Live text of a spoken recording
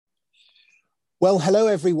Well, hello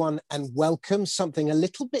everyone and welcome. Something a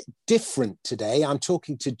little bit different today. I'm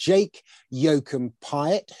talking to Jake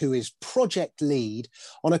Yoakum-Pyatt, who is project lead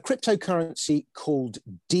on a cryptocurrency called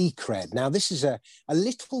Decred. Now, this is a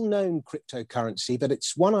little known cryptocurrency, but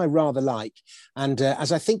it's one I rather like. And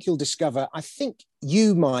as I think you'll discover, I think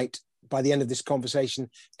you might, by the end of this conversation,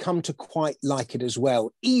 come to quite like it as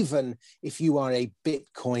well, even if you are a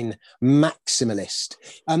Bitcoin maximalist.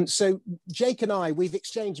 So Jake and I, we've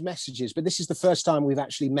exchanged messages, but this is the first time we've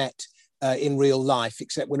actually met in real life,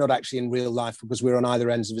 except we're not actually in real life because we're on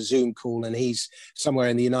either ends of a Zoom call, and he's somewhere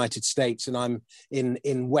in the United States and I'm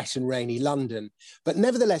in wet and rainy London. But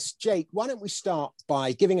nevertheless, Jake, why don't we start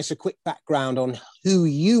by giving us a quick background on who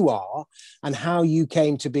you are and how you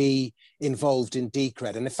came to be involved in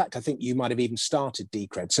Decred. And in fact, I think you might have even started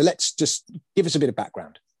Decred. So let's just give us a bit of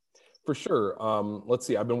background. For sure. Let's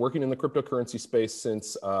see. I've been working in the cryptocurrency space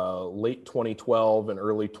since late 2012 and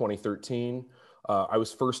early 2013. I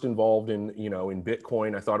was first involved in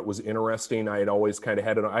Bitcoin. I thought it was interesting. I had always kind of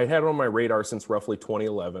had it on my radar since roughly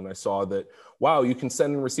 2011. I saw that, wow, you can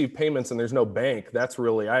send and receive payments and there's no bank. That's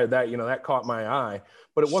really, that caught my eye,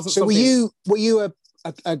 but it wasn't so something. Were you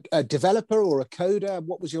a developer or a coder?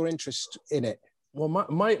 What was your interest in it? Well,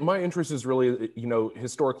 my interest is really,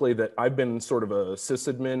 historically that I've been sort of a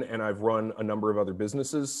sysadmin and I've run a number of other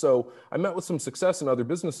businesses. So I met with some success in other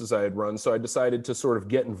businesses I had run. So I decided to sort of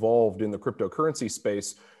get involved in the cryptocurrency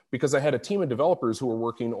space because I had a team of developers who were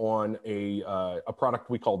working on a product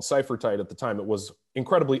we called Cyphertide at the time. It was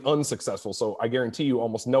incredibly unsuccessful. So I guarantee you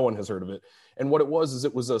almost no one has heard of it. And what it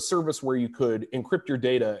was a service where you could encrypt your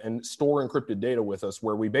data and store encrypted data with us,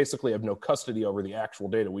 where we basically have no custody over the actual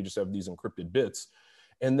data. We just have these encrypted bits.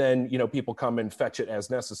 And then, people come and fetch it as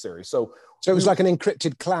necessary. So it was like an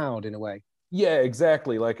encrypted cloud in a way. Yeah,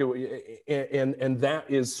 exactly. And that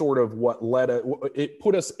is sort of what it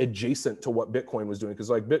put us adjacent to what Bitcoin was doing. Because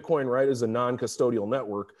like Bitcoin, right, is a non-custodial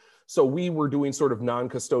network. So we were doing sort of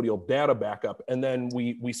non-custodial data backup. And then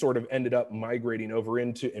we sort of ended up migrating over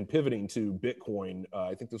into and pivoting to Bitcoin.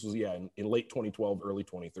 I think this was, in late 2012, early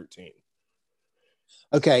 2013.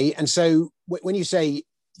 Okay. And so when you say,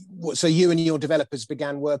 so you and your developers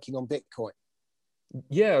began working on Bitcoin?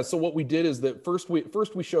 Yeah. So what we did is that first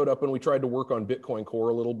we showed up and we tried to work on Bitcoin Core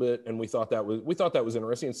a little bit, and we thought that was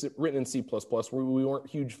interesting. It's written in C++. We weren't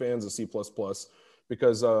huge fans of C++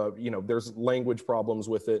 because there's language problems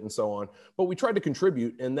with it and so on. But we tried to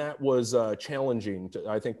contribute, and that was challenging.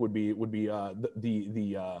 I think would be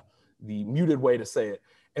the muted way to say it.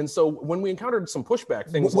 And so when we encountered some pushback,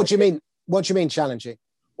 things. What do you mean? What do you mean challenging?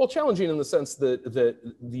 Well, challenging in the sense that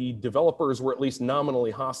the developers were at least nominally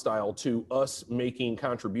hostile to us making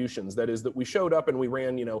contributions. That is, that we showed up and we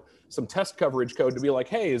ran, some test coverage code to be like,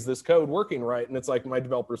 hey, is this code working right? And it's like, my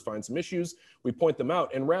developers find some issues, we point them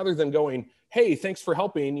out. And rather than going, hey, thanks for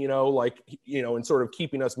helping, and sort of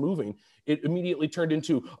keeping us moving, it immediately turned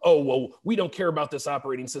into, oh, well, we don't care about this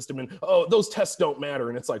operating system. And, oh, those tests don't matter.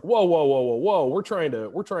 And it's like, whoa, we're trying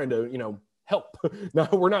to, help. Now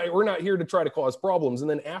we're not here to try to cause problems. And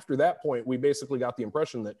then after that point, we basically got the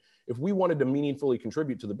impression that if we wanted to meaningfully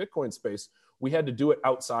contribute to the Bitcoin space, we had to do it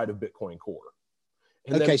outside of Bitcoin Core.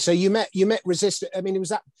 And okay, so you met resistance. I mean, it was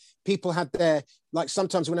that people had their, like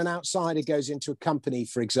sometimes when an outsider goes into a company,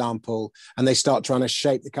 for example, and they start trying to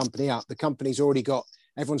shape the company up, the company's already got,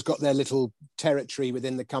 everyone's got their little territory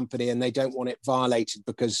within the company and they don't want it violated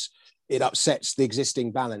because it upsets the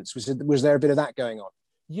existing balance. Was there a bit of that going on?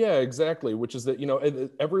 Yeah, exactly. Which is that,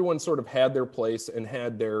 everyone sort of had their place and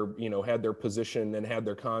had their position and had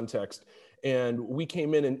their context. And we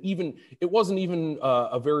came in and it wasn't even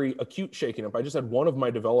a very acute shaking up. I just had one of my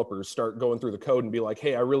developers start going through the code and be like,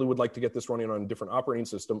 hey, I really would like to get this running on a different operating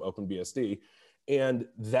system, OpenBSD. And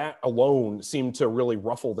that alone seemed to really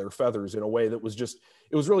ruffle their feathers in a way that was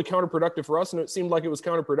it was really counterproductive for us. And it seemed like it was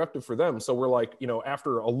counterproductive for them. So we're like,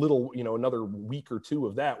 after a little, another week or two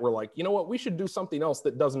of that, we're like, you know what, we should do something else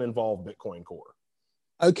that doesn't involve Bitcoin Core.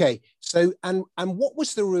 Okay. So, and what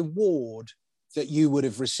was the reward that you would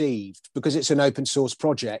have received? Because it's an open source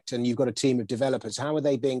project and you've got a team of developers. How are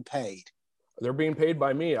they being paid? They're being paid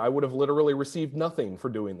by me. I would have literally received nothing for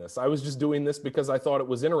doing this. I was just doing this because I thought it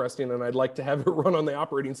was interesting and I'd like to have it run on the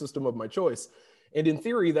operating system of my choice. And in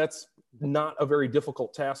theory, that's not a very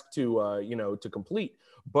difficult task to complete.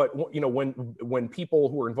 But when people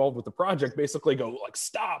who are involved with the project basically go like,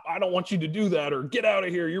 stop, I don't want you to do that, or get out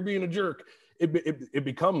of here, you're being a jerk, it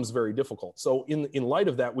becomes very difficult. So in light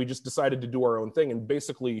of that, we just decided to do our own thing, and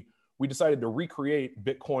basically we decided to recreate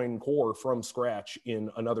Bitcoin Core from scratch in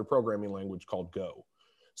another programming language called Go.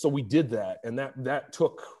 So we did that, and that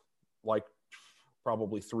took like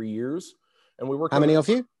probably 3 years. And we worked. How many of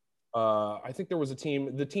you? I think there was a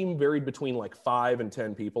team. The team varied between like 5 and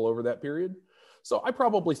 10 people over that period. So I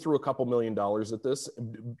probably threw a couple $1 million at this,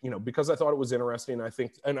 because I thought it was interesting. I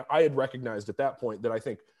think, and I had recognized at that point that I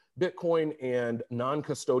think Bitcoin and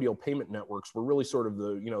non-custodial payment networks were really sort of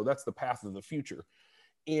that's the path of the future.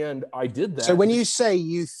 And I did that. So when you say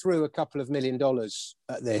you threw a couple of $1 million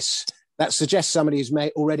at this, that suggests somebody who's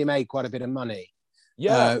already made quite a bit of money.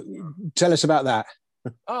 Yeah. Tell us about that.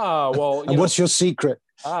 Well, and what's your secret?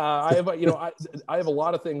 I have, I have a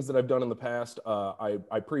lot of things that I've done in the past.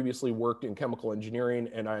 I previously worked in chemical engineering,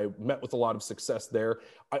 and I met with a lot of success there.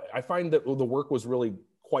 I find that the work was really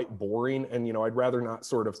quite boring, and I'd rather not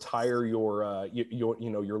sort of tire your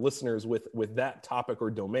listeners with that topic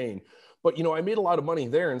or domain. But I made a lot of money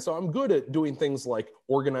there, and so I'm good at doing things like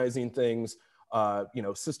organizing things,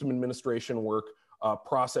 system administration work,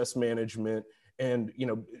 process management, and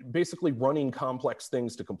basically running complex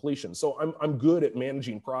things to completion. So I'm good at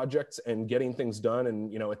managing projects and getting things done,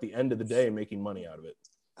 and at the end of the day, making money out of it.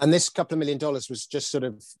 And this couple of $1 million was just sort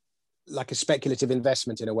of like a speculative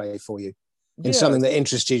investment in a way for you, in something that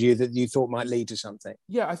interested you, that you thought might lead to something.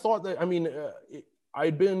 Yeah, I thought that.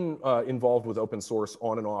 I'd been involved with open source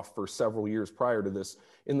on and off for several years prior to this,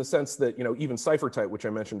 in the sense that, even CipherType, which I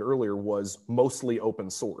mentioned earlier, was mostly open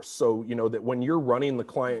source. So, that when you're running the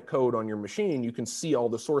client code on your machine, you can see all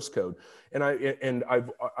the source code. And I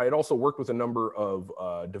had also worked with a number of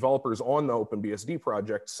developers on the OpenBSD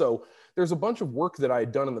project. So there's a bunch of work that I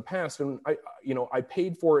had done in the past, and I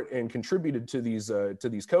paid for it and contributed to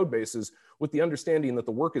these code bases with the understanding that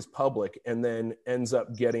the work is public, and then ends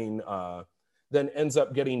up getting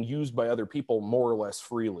used by other people more or less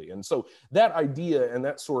freely. And so that idea and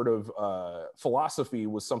that sort of philosophy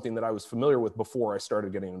was something that I was familiar with before I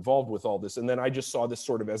started getting involved with all this. And then I just saw this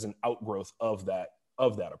sort of as an outgrowth of that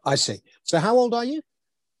approach. I see. So how old are you?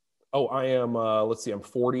 Oh, I am, I'm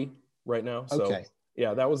 40 right now. So, okay.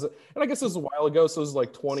 Yeah, that was, and I guess this was a while ago. So it was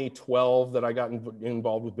like 2012 that I got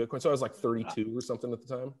involved with Bitcoin. So I was like 32 or something at the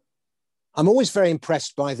time. I'm always very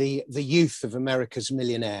impressed by the youth of America's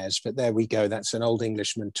millionaires, but there we go. That's an old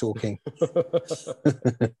Englishman talking.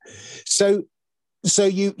 So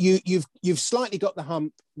you've slightly got the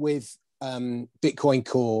hump with Bitcoin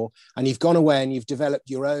Core, and you've gone away and you've developed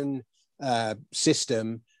your own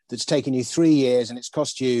system that's taken you 3 years, and it's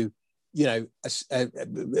cost you, a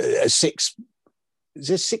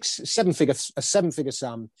seven-figure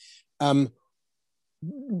sum.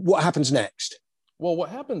 What happens next? Well, what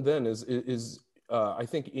happened then is I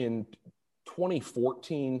think in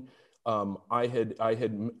 2014, I had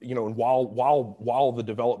and while the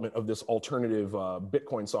development of this alternative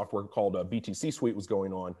Bitcoin software called BTC Suite was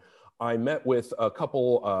going on, I met with a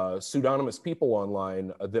couple pseudonymous people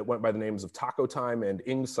online that went by the names of Taco Time and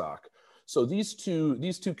Ingsoc. So these two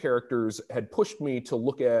characters had pushed me to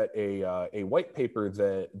look at a white paper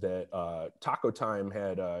that Taco Time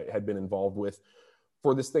had been involved with,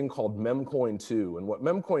 for this thing called Memcoin 2. And what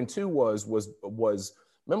Memcoin 2 was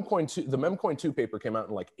Memcoin 2, the Memcoin 2 paper came out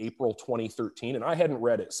in like April 2013, and I hadn't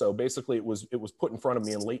read it. So basically it was put in front of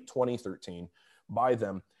me in late 2013 by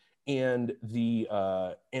them. And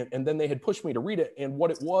and then they had pushed me to read it. And what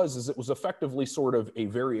it was effectively sort of a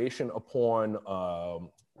variation upon,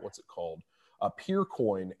 what's it called?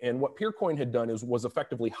 Peercoin. And what Peercoin had done was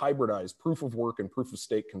effectively hybridize proof of work and proof of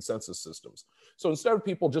stake consensus systems. So instead of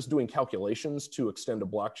people just doing calculations to extend a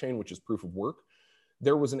blockchain, which is proof of work,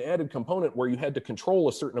 there was an added component where you had to control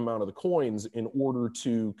a certain amount of the coins in order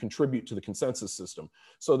to contribute to the consensus system.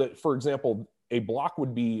 So that, for example, a block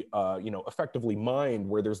would be, effectively mined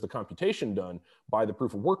where there's the computation done by the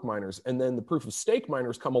proof of work miners, and then the proof of stake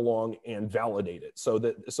miners come along and validate it, so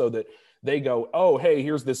that they go, oh, hey,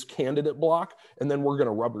 here's this candidate block, and then we're going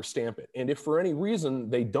to rubber stamp it. And if for any reason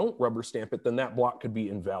they don't rubber stamp it, then that block could be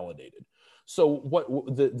invalidated. So what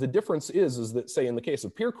the difference is that, say, in the case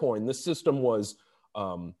of Peercoin, this system was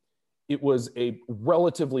it was a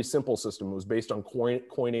relatively simple system. It was based on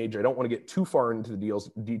coinage. I don't want to get too far into the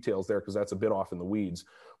details there because that's a bit off in the weeds.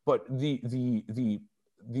 But the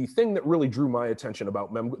thing that really drew my attention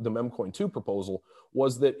about the Memcoin 2 proposal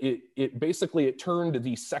was that it basically turned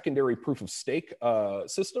the secondary proof of stake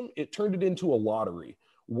system, it turned it into a lottery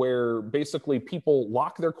where basically people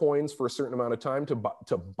lock their coins for a certain amount of time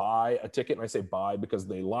to buy a ticket. And I say buy because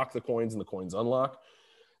they lock the coins and the coins unlock.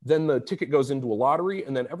 Then the ticket goes into a lottery,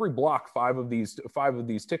 and then every block, five of these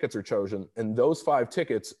tickets are chosen, and those 5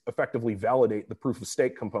 tickets effectively validate the proof of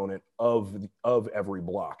stake component of every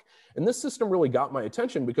block. And this system really got my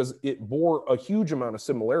attention because it bore a huge amount of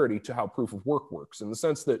similarity to how proof of work works, in the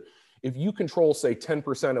sense that if you control, say,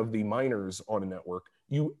 10% of the miners on a network,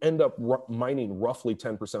 you end up mining roughly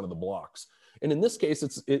 10% of the blocks. And in this case,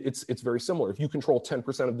 it's very similar. If you control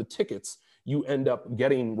 10% of the tickets, you end up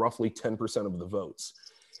getting roughly 10% of the votes.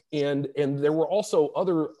 And there were also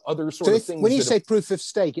other sort of things. When you say proof of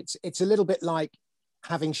stake, it's a little bit like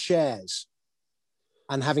having shares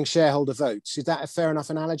and having shareholder votes. Is that a fair enough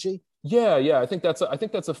analogy? Yeah, I think that's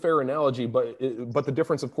a fair analogy, but the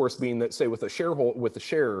difference, of course, being that, say, with a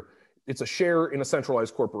share, it's a share in a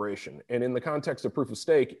centralized corporation, and in the context of proof of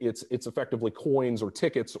stake, it's effectively coins or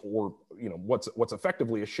tickets, or what's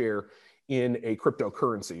effectively a share in a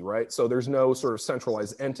cryptocurrency, right? So there's no sort of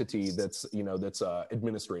centralized entity that's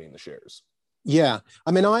administrating the shares. Yeah,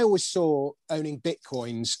 I mean, I always saw owning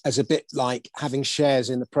Bitcoins as a bit like having shares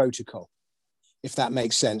in the protocol, if that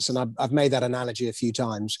makes sense. And I've made that analogy a few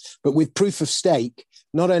times. But with proof of stake,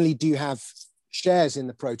 not only do you have shares in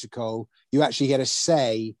the protocol, you actually get a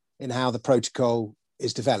say in how the protocol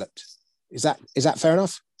is developed. Is that fair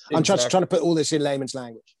enough? Exactly. I'm trying to put all this in layman's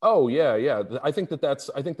language. Oh yeah. I think that's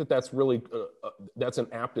really that's an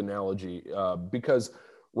apt analogy, because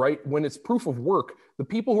right, when it's proof of work, the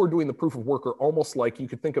people who are doing the proof of work are almost like, you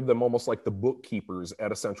could think of them almost like the bookkeepers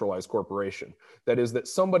at a centralized corporation. That is, that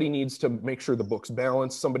somebody needs to make sure the books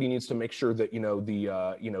balance. Somebody needs to make sure that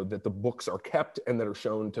that the books are kept and that are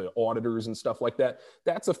shown to auditors and stuff like that.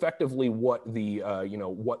 That's effectively what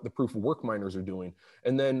what the proof of work miners are doing.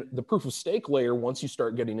 And then the proof of stake layer, once you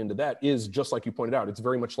start getting into that, is just like you pointed out. It's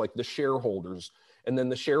very much like the shareholders. And then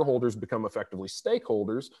the shareholders become effectively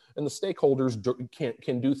stakeholders, and the stakeholders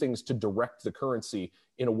can do things to direct the currency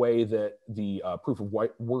in a way that the proof of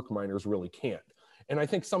work miners really can't. And I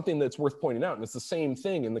think something that's worth pointing out, and it's the same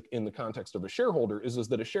thing in the context of a shareholder, is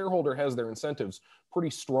that a shareholder has their incentives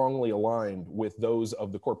pretty strongly aligned with those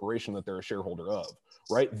of the corporation that they're a shareholder of,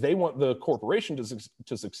 right? They want the corporation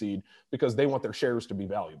to succeed because they want their shares to be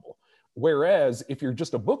valuable. Whereas if you're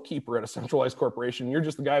just a bookkeeper at a centralized corporation, you're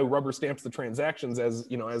just the guy who rubber stamps the transactions as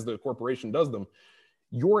the corporation does them,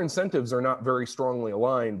 your incentives are not very strongly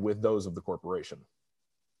aligned with those of the corporation.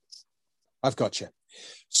 I've got you.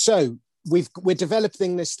 So we're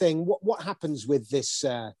developing this thing. What happens with this?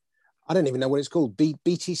 I don't even know what it's called.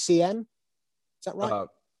 BTCM? Is that right?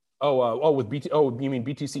 With BT. Oh, you mean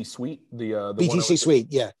BTC Suite? The BTC Suite,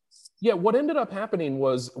 yeah. Yeah. What ended up happening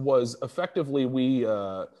was effectively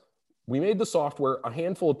we made the software. A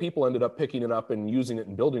handful of people ended up picking it up and using it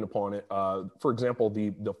and building upon it. For example,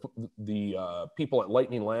 the people at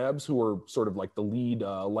Lightning Labs, who are sort of like the lead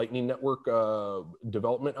Lightning Network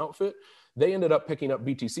development outfit, they ended up picking up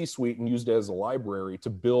BTC Suite and used it as a library to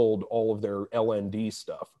build all of their LND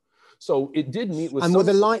stuff. So it did meet with. And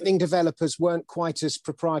the Lightning developers weren't quite as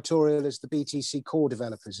proprietorial as the BTC Core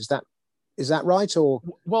developers. Is that right? Or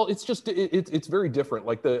well, it's just it's very different.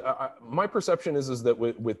 Like my perception is that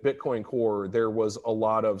with Bitcoin Core, there was a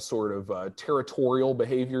lot of sort of territorial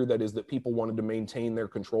behavior. That is, that people wanted to maintain their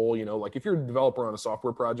control. Like if you're a developer on a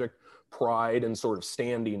software project, pride and sort of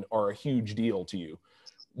standing are a huge deal to you.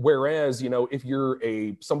 Whereas if you're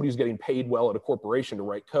somebody who's getting paid well at a corporation to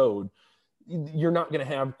write code, you're not going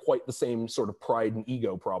to have quite the same sort of pride and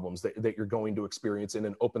ego problems that you're going to experience in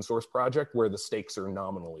an open source project where the stakes are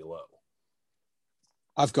nominally low.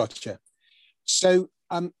 I've got you. So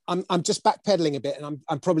I'm just backpedaling a bit, and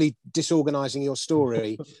I'm probably disorganizing your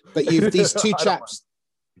story. But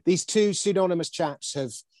these two pseudonymous chaps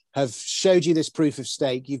have showed you this proof of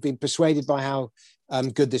stake. You've been persuaded by how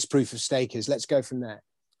good this proof of stake is. Let's go from there.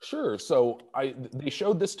 Sure. So they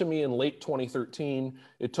showed this to me in late 2013.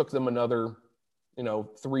 It took them another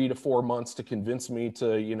 3 to 4 months to convince me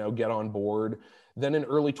to get on board. Then in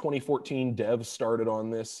early 2014, devs started on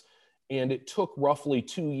this. And it took roughly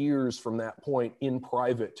 2 years from that point in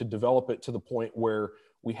private to develop it to the point where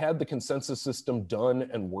we had the consensus system done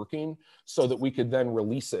and working so that we could then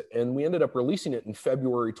release it. And we ended up releasing it in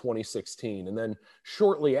February 2016. And then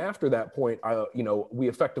shortly after that point, we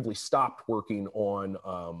effectively stopped working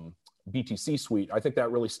on BTC Suite. I think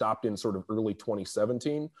that really stopped in sort of early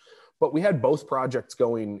 2017. But we had both projects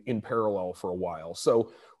going in parallel for a while.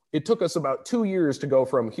 So it took us about 2 years to go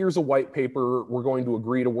from here's a white paper, we're going to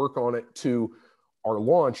agree to work on it, to our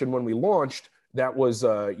launch. And when we launched, that was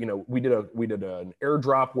we did an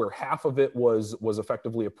airdrop where half of it was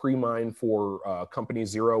effectively a pre-mine for Company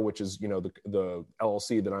Zero, which is the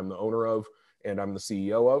LLC that I'm the owner of and I'm the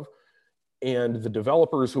CEO of, and the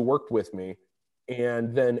developers who worked with me.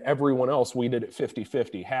 And then everyone else, we did it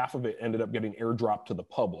 50-50. Half of it ended up getting airdropped to the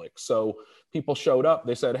public. So people showed up,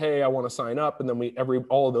 they said, hey, I want to sign up. And then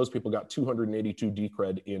all of those people got 282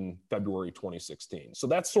 Decred in February 2016. So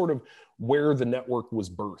that's sort of where the network was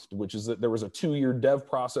birthed, which is that there was a 2-year dev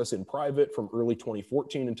process in private from early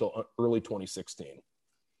 2014 until early 2016.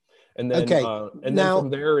 And then Okay. then from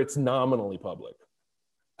there, it's nominally public.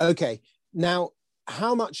 Okay. Now,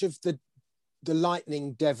 how much of the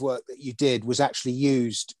Lightning dev work that you did was actually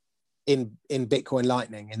used in Bitcoin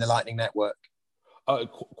Lightning, in the Lightning Network?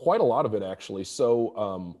 Quite a lot of it, actually.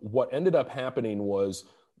 So what ended up happening was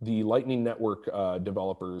the Lightning Network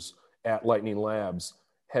developers at Lightning Labs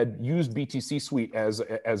had used BTC Suite as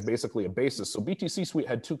basically a basis. So BTC Suite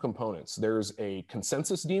had two components. There's a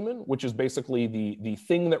consensus daemon, which is basically the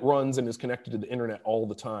thing that runs and is connected to the internet all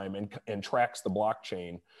the time and tracks the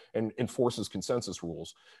blockchain and enforces consensus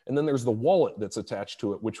rules. And then there's the wallet that's attached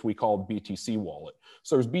to it, which we called BTC Wallet.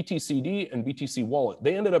 So there's BTCD and BTC Wallet.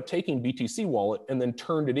 They ended up taking BTC Wallet and then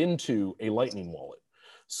turned it into a Lightning wallet.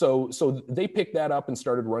 So they picked that up and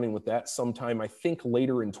started running with that sometime, I think,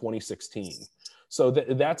 later in 2016. So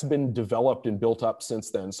that's been developed and built up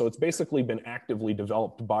since then. So it's basically been actively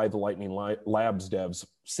developed by the Lightning Labs devs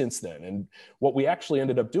since then. And what we actually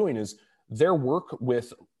ended up doing is their work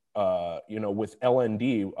with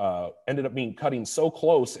LND ended up being cutting so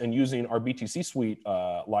close and using our BTC Suite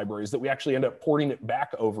libraries that we actually ended up porting it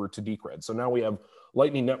back over to Decred. So now we have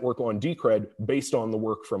Lightning Network on Decred based on the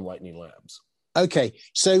work from Lightning Labs. Okay.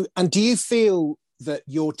 So, and do you feel that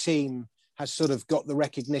your team has sort of got the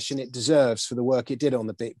recognition it deserves for the work it did on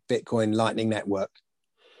the Bitcoin Lightning Network?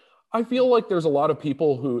 I feel like there's a lot of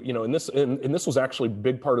people who, and this was actually a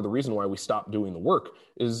big part of the reason why we stopped doing the work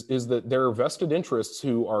is that there are vested interests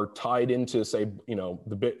who are tied into, say,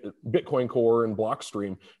 the Bitcoin Core and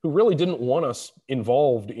Blockstream, who really didn't want us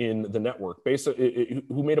involved in the network, basically,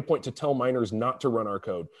 who made a point to tell miners not to run our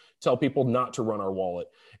code, tell people not to run our wallet.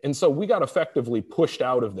 And so we got effectively pushed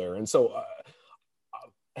out of there. And so,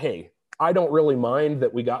 hey, I don't really mind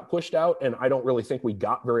that we got pushed out, and I don't really think we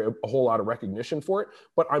got a whole lot of recognition for it.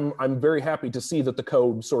 But I'm very happy to see that the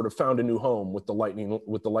code sort of found a new home with the Lightning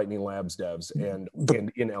Labs devs and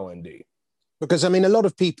in LND. Because I mean, a lot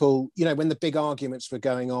of people, when the big arguments were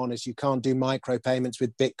going on, is you can't do micropayments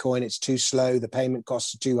with Bitcoin; it's too slow, the payment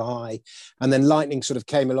costs are too high, and then Lightning sort of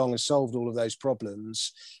came along and solved all of those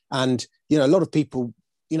problems. And a lot of people,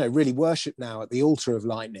 really worship now at the altar of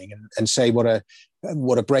Lightning and say what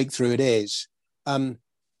a breakthrough it is. A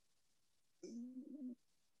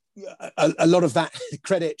lot of that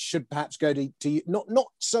credit should perhaps go to you, not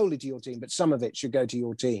solely to your team, but some of it should go to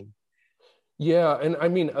your team. Yeah, and I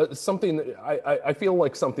mean, something that I feel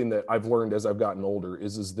like something that I've learned as I've gotten older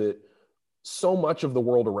is that so much of the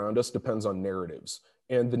world around us depends on narratives,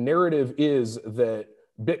 and the narrative is that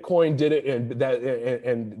Bitcoin did it,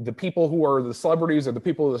 and the people who are the celebrities are the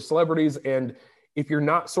people who are the celebrities, and if you're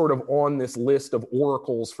not sort of on this list of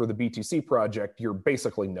oracles for the BTC project, you're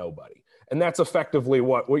basically nobody. And that's effectively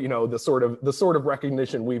what the sort of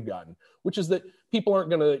recognition we've gotten, which is that people aren't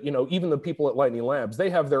going to, even the people at Lightning Labs,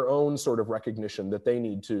 they have their own sort of recognition that they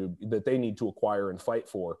need to acquire and fight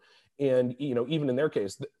for. And even in their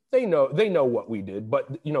case, they know what we did, but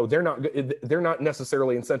they're not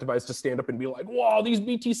necessarily incentivized to stand up and be like, "Wow, these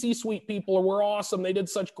BTC Suite people were awesome. They did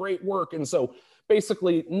such great work." And so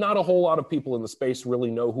basically, not a whole lot of people in the space really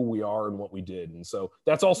know who we are and what we did. And so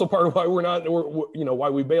that's also part of why why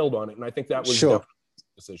we bailed on it. And I think that was sure. Definitely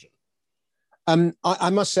a decision. I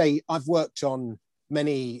must say, I've worked on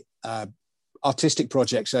many artistic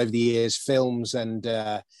projects over the years, films and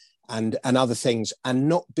other things, and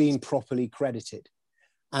not being properly credited.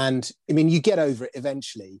 And I mean, you get over it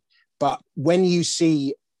eventually, but when you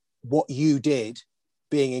see what you did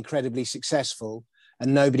being incredibly successful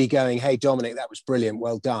and nobody going, "Hey, Dominic, that was brilliant,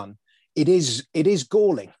 well done," it is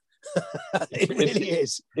galling. It really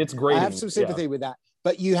is. It's great. I have some sympathy with that.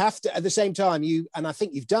 But you have to, at the same time, and I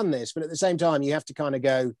think you've done this, but at the same time, you have to kind of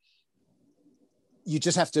go, you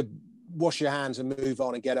just have to wash your hands and move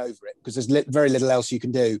on and get over it, because there's very little else you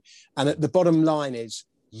can do. And the bottom line is,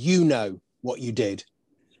 what you did,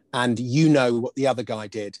 and what the other guy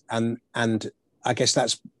did. And I guess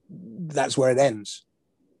that's where it ends.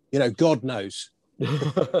 God knows.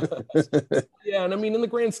 Yeah, and I mean, in the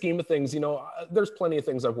grand scheme of things, there's plenty of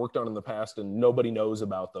things I've worked on in the past and nobody knows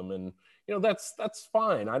about them, and that's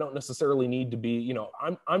fine. I don't necessarily need to be,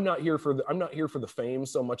 I'm not here for the fame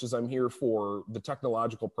so much as I'm here for the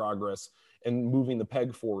technological progress and moving the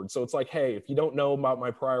peg forward. So it's like, hey, if you don't know about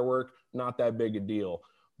my prior work, not that big a deal.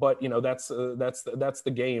 But that's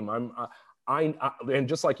the game. And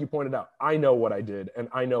just like you pointed out, I know what I did, and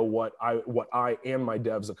I know what I and my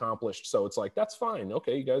devs accomplished. So it's like, that's fine.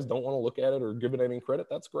 Okay, you guys don't want to look at it or give it any credit.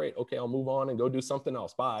 That's great. Okay, I'll move on and go do something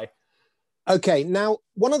else. Bye. Okay, now,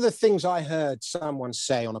 one of the things I heard someone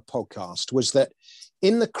say on a podcast was that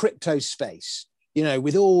in the crypto space,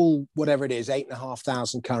 with all, whatever it is,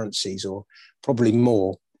 8,500 currencies or probably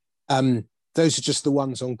more, those are just the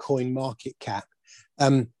ones on CoinMarketCap.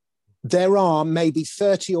 There are maybe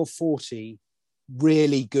 30 or 40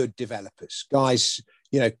 really good developers, guys,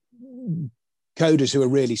 coders who are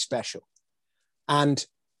really special. And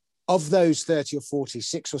of those 30 or 40,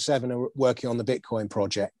 6 or 7 are working on the Bitcoin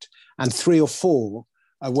project, and 3 or 4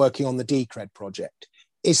 are working on the Decred project.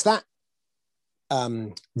 Is that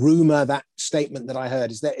rumor, that statement that I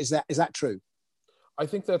heard, is that true? I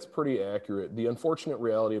think that's pretty accurate. The unfortunate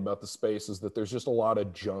reality about the space is that there's just a lot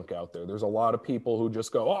of junk out there. There's a lot of people who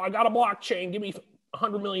just go, oh, I got a blockchain, give me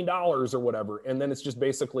 $100 million or whatever. And then it's just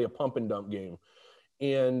basically a pump and dump game.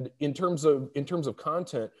 And in terms of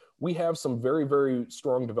content, we have some very, very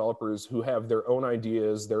strong developers who have their own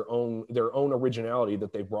ideas, their own originality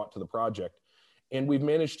that they've brought to the project. And we've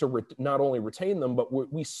managed to not only retain them, but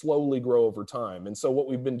we slowly grow over time. And so what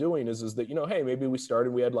we've been doing is that, hey, maybe we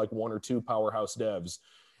had like 1 or 2 powerhouse devs.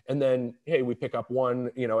 And then, hey, we pick up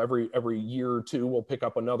one, every year or two, we'll pick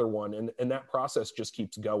up another one. And that process just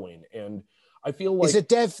keeps going. And I feel like... a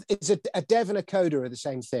dev and a coder are the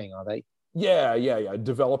same thing, are they? Yeah. A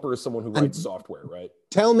developer is someone who writes software, right?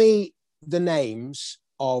 Tell me the names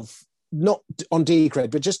of, not on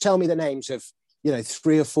Decred, but just tell me the names of,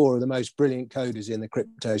 3 or 4 of the most brilliant coders in the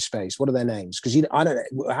crypto space. What are their names? Because I don't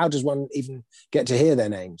know, how does one even get to hear their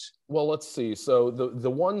names? Well, let's see. So the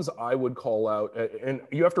ones I would call out, and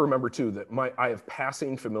you have to remember too that I have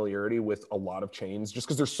passing familiarity with a lot of chains, just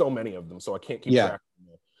because there's so many of them, so I can't keep track of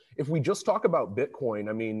them. If we just talk about Bitcoin,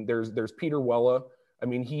 I mean, there's Peter Wella. I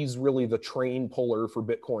mean, he's really the train puller for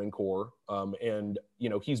Bitcoin Core, and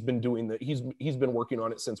he's been doing that. He's been working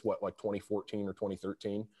on it since like 2014 or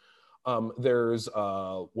 2013. There's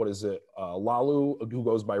Lalu, who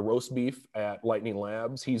goes by Roast Beef at Lightning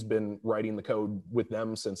Labs. He's been writing the code with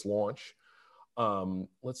them since launch.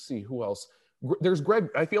 Let's see who else. There's Greg.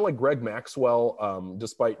 I feel like Greg Maxwell,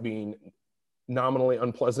 despite being nominally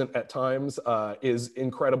unpleasant at times, is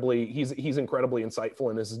incredibly incredibly insightful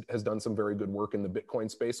and has done some very good work in the Bitcoin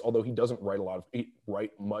space. Although he doesn't write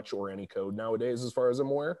much or any code nowadays, as far as I'm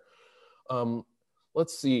aware.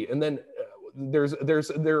 Let's see, and then. There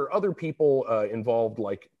are other people involved,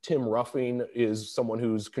 like Tim Ruffing is someone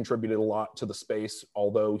who's contributed a lot to the space,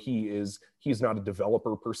 although he's not a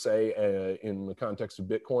developer per se in the context of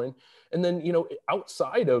Bitcoin. And then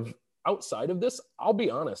outside of this, I'll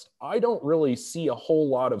be honest, I don't really see a whole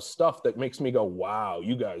lot of stuff that makes me go, wow,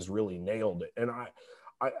 you guys really nailed it. And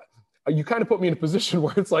you kind of put me in a position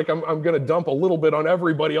where it's like I'm going to dump a little bit on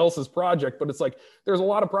everybody else's project, but it's like there's a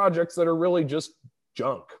lot of projects that are really just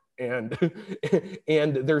junk. And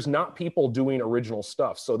there's not people doing original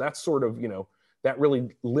stuff. So that's sort of, that really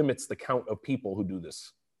limits the count of people who do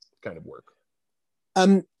this kind of work.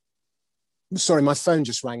 Sorry, my phone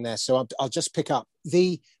just rang there. So I'll just pick up.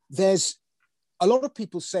 There's a lot of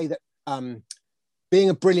people say that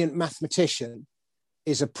being a brilliant mathematician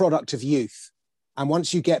is a product of youth. And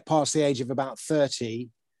once you get past the age of about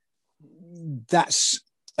 30, that's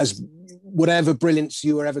as whatever brilliance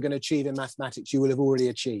you were ever going to achieve in mathematics, you will have already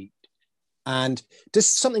achieved. And does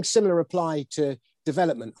something similar apply to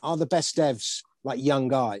development? Are the best devs like young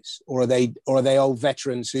guys, or are they old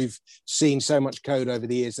veterans who've seen so much code over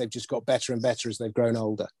the years, they've just got better and better as they've grown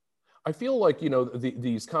older? I feel like,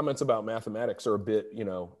 these comments about mathematics are a bit,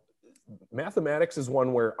 mathematics is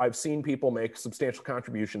one where I've seen people make substantial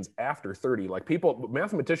contributions after 30. Like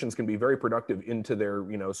mathematicians can be very productive into their,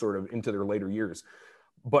 into their later years.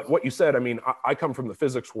 But what you said, I mean, I come from the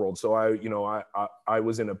physics world, so I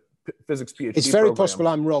was in a physics PhD. It's very possible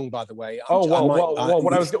I'm wrong, by the way.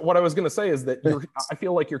 What I was going to say is that I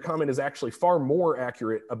feel like your comment is actually far more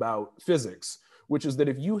accurate about physics, which is that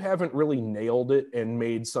if you haven't really nailed it and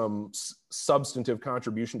made some substantive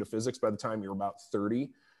contribution to physics by the time you're about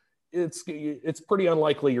 30, it's pretty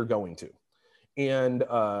unlikely you're going to. And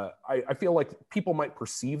I feel like people might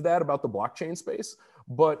perceive that about the blockchain space,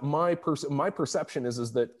 but my perception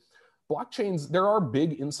is that blockchains, there are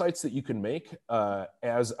big insights that you can make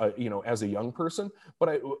as a young person,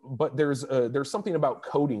 but there's something about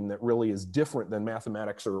coding that really is different than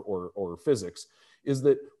mathematics or physics. Is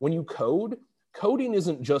that when you coding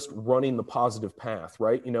isn't just running the positive path,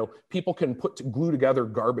 right? People can glue together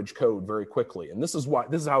garbage code very quickly. And this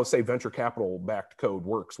is how, say, venture capital backed code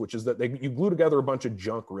works, which is that you glue together a bunch of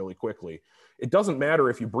junk really quickly. It doesn't matter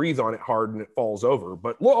if you breathe on it hard and it falls over,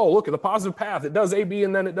 but whoa, look at the positive path. It does A, B,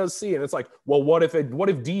 and then it does C. And it's like, well, what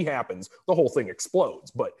if D happens? The whole thing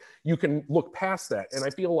explodes, but you can look past that. And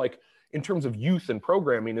I feel like in terms of youth and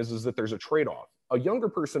programming is that there's a trade-off. A younger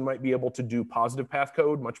person might be able to do positive path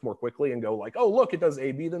code much more quickly and go like, oh, look, it does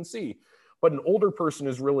A, B, then C. But an older person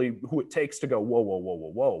is really who it takes to go, whoa.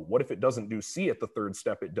 What if it doesn't do C at the third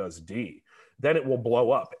step, it does D? then it will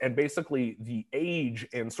blow up. And basically the age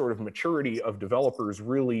and sort of maturity of developers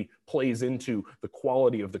really plays into the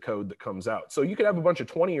quality of the code that comes out. So you could have a bunch of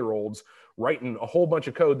 20-year-olds writing a whole bunch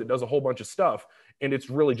of code that does a whole bunch of stuff, and it's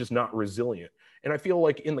really just not resilient. And I feel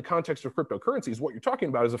like in the context of cryptocurrencies, what you're talking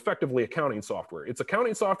about is effectively accounting software. It's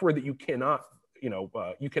accounting software that you cannot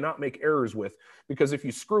make errors with, because if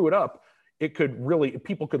you screw it up,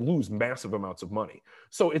 people could lose massive amounts of money.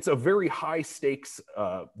 So it's a very high stakes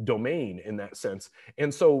domain in that sense.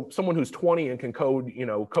 And so someone who's 20 and can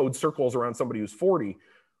code circles around somebody who's 40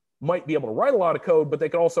 might be able to write a lot of code, but they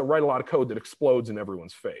can also write a lot of code that explodes in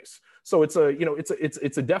everyone's face. So it's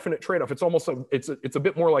a definite trade-off. It's almost it's a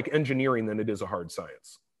bit more like engineering than it is a hard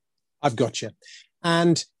science. I've got you.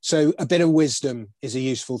 And so a bit of wisdom is a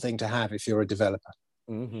useful thing to have if you're a developer.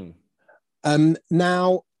 Mm-hmm.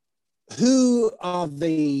 Now, who are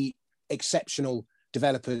the exceptional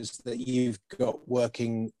developers that you've got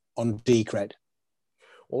working on Decred?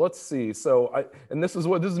 Well, let's see. So this is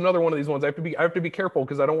another one of these ones. I have to be careful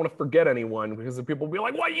because I don't want to forget anyone, because the people will be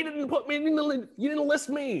like, "Why you didn't put me? You didn't list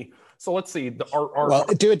me." So let's see. Well,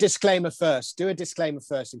 do a disclaimer first. Do a disclaimer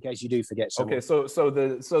first in case you do forget someone. Okay. So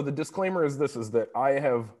the disclaimer is that I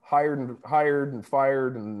have hired and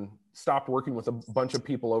fired and stopped working with a bunch of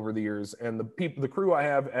people over the years, and the crew I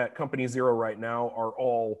have at Company Zero right now are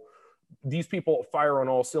all. These people fire on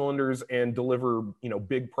all cylinders and deliver,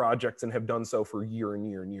 big projects, and have done so for years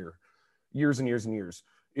and years.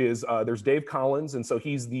 There's Dave Collins, and so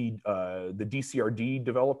he's the DCRD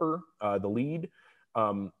developer, the lead.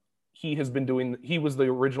 He was the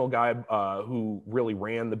original guy who really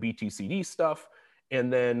ran the BTCD stuff.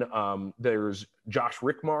 And then there's Josh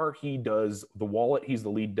Rickmar. He does the wallet. He's the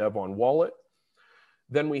lead dev on wallet.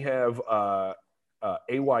 Then we have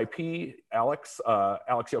AYP, Alex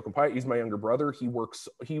Yoakum Pyatt. He's my younger brother. He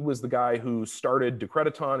was the guy who started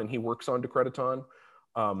Decrediton, and he works on Decrediton.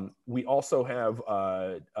 We also have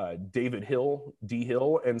David Hill, D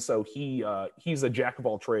Hill, and so he's a jack of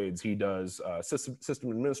all trades. He does system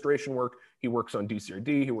administration work. He works on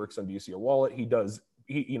DCRD. He works on DCR Wallet. He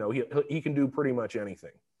can do pretty much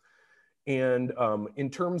anything. And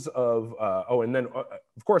in terms of, and then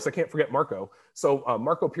of course I can't forget Marco. So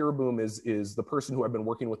Marco Piraboom is the person who I've been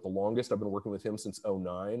working with the longest. I've been working with him since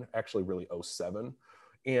 2009, actually really 2007.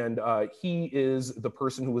 And he is the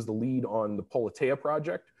person who was the lead on the Politeia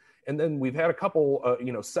project. And then we've had a couple,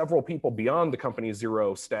 several people beyond the Company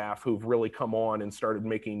Zero staff who've really come on and started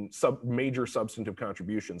making major substantive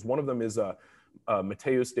contributions. One of them is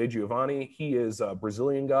Mateus De Giovanni. He is a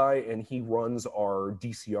Brazilian guy, and he runs our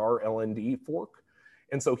DCR LND fork.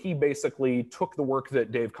 And so he basically took the work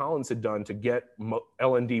that Dave Collins had done to get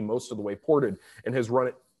LND most of the way ported and has run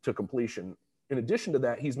it to completion. In addition to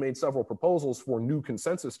that, he's made several proposals for new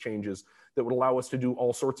consensus changes that would allow us to do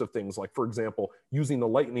all sorts of things, like, for example, using the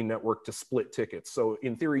Lightning Network to split tickets. So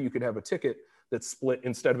in theory, you could have a ticket that's split,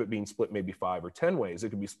 instead of it being split maybe 5 or 10 ways, it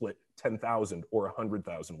could be split 10,000 or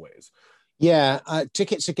 100,000 ways. Yeah,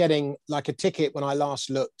 tickets are getting, like, a ticket when I last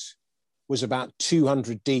looked was about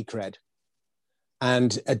 200 Decred,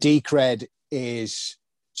 and a Decred is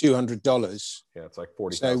 $200. Yeah, it's like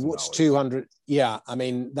 $40,000. So what's 200? Yeah, I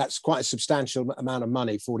mean, that's quite a substantial amount of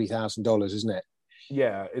money, $40,000, isn't it?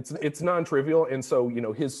 Yeah, it's non-trivial. And so,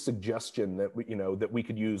 his suggestion that we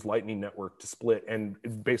could use Lightning Network to split, and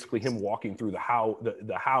basically him walking through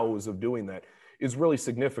the hows of doing that, is really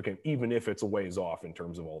significant, even if it's a ways off in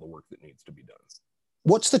terms of all the work that needs to be done.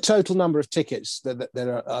 What's the total number of tickets that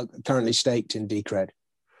are currently staked in Decred?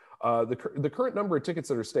 The current number of tickets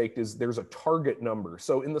that are staked there's a target number.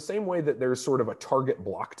 So in the same way that there's sort of a target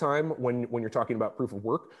block time when you're talking about proof of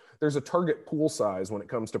work, there's a target pool size when it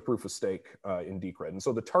comes to proof of stake in Decred. And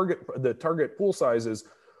so the target pool size is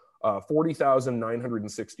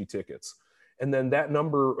 40,960 tickets. And then that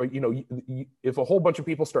number, if a whole bunch of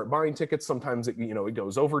people start buying tickets, sometimes it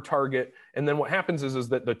goes over target. And then what happens is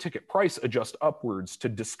that the ticket price adjusts upwards to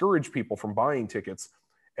discourage people from buying tickets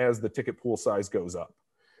as the ticket pool size goes up.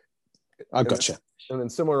 I gotcha. And then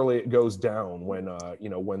similarly, it goes down when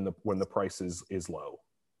the price is low.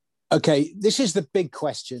 Okay, this is the big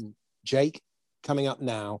question, Jake, coming up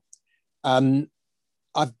now. I've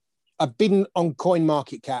been on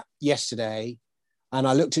CoinMarketCap yesterday, and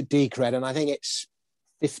I looked at Decred, and I think it's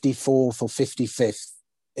 54th or 55th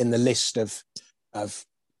in the list of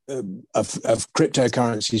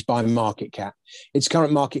cryptocurrencies by market cap. Its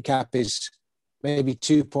current market cap is maybe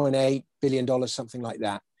 $2.8 billion, something like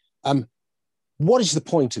that. What is the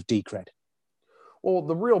point of Decred? Well,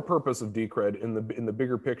 the real purpose of Decred in the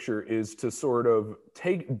bigger picture is to sort of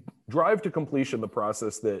drive to completion the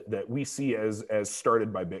process that we see as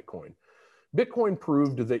started by Bitcoin. Bitcoin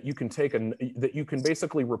proved that you can that you can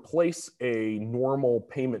basically replace a normal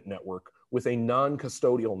payment network with a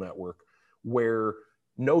non-custodial network where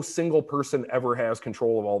no single person ever has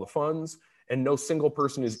control of all the funds and no single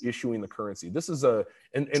person is issuing the currency. This is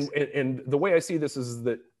and the way I see this is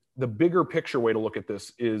that the bigger picture way to look at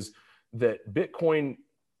this is that Bitcoin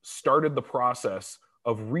started the process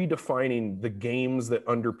of redefining the games that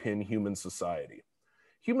underpin human society.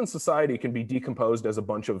 Human society can be decomposed as a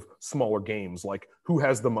bunch of smaller games, like who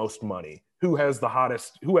has the most money, who has the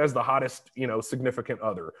hottest, significant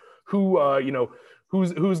other,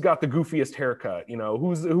 who's got the goofiest haircut,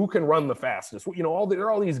 who can run the fastest. There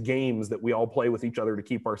are all these games that we all play with each other to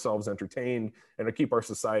keep ourselves entertained and to keep our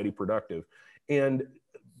society productive. And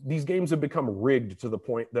these games have become rigged to the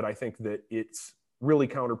point that I think that it's really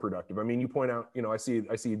counterproductive. I mean, you point out, I see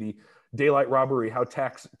the daylight robbery, how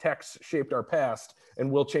tax shaped our past and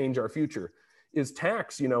will change our future. Is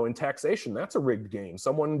tax, in taxation, that's a rigged game.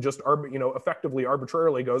 Someone just, effectively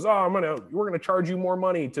arbitrarily goes, we're going to charge you more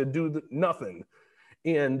money to do nothing.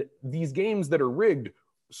 And these games that are rigged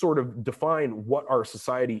sort of define what our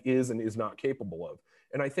society is and is not capable of.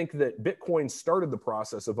 And I think that Bitcoin started the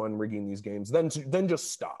process of unrigging these games, then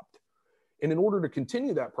just stopped. And in order to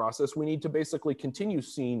continue that process, we need to basically continue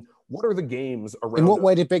seeing what are the games around. In what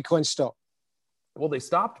way did Bitcoin stop? Well, they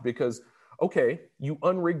stopped because, okay, you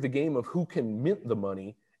unrig the game of who can mint the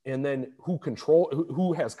money and then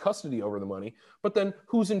who has custody over the money, but then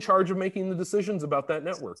who's in charge of making the decisions about that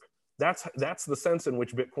network. That's the sense in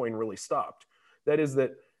which Bitcoin really stopped. That is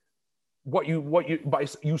that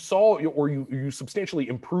you substantially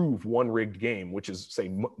improve one rigged game, which is,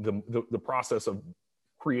 say, the process of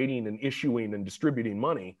creating and issuing and distributing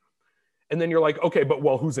money. And then you're like, okay, but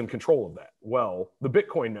who's in control of that? Well, the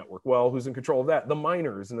Bitcoin network. Well, who's in control of that? The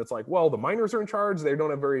miners. And it's like, well, the miners are in charge. They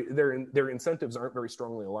don't have their incentives aren't very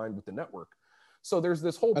strongly aligned with the network. So there's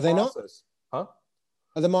this whole process. They not? Huh?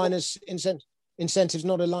 Are the miners' incentives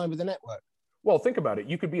not aligned with the network? Well, think about it.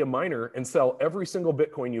 You could be a miner and sell every single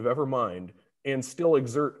Bitcoin you've ever mined and still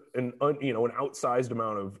exert an outsized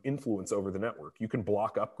amount of influence over the network. You can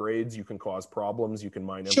block upgrades, you can cause problems, you can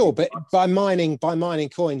mine. Sure, but by mining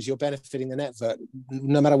coins, you're benefiting the network,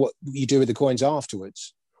 no matter what you do with the coins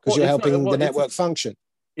afterwards, because you're helping the network function.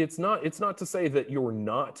 It's not to say that you're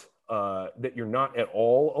not at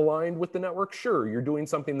all aligned with the network. Sure, you're doing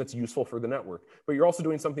something that's useful for the network, but you're also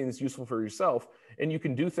doing something that's useful for yourself. And you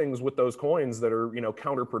can do things with those coins that are,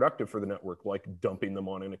 counterproductive for the network, like dumping them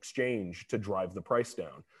on an exchange to drive the price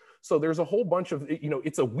down. So there's a whole bunch of,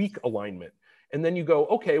 it's a weak alignment. And then you go,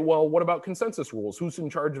 okay, well, what about consensus rules? Who's in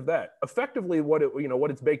charge of that? Effectively, what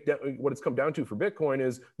it's come down to for Bitcoin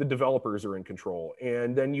is the developers are in control.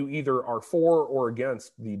 And then you either are for or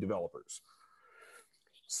against the developers.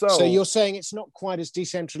 So you're saying it's not quite as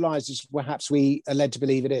decentralized as perhaps we are led to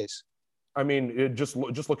believe it is? I mean, just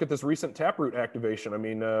look at this recent Taproot activation. I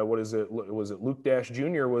mean, what is it? Was it Luke Dash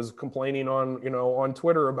Jr. was complaining on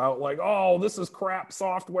Twitter about like, oh, this is crap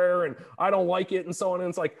software and I don't like it and so on. And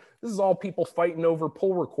it's like, this is all people fighting over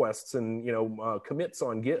pull requests and, commits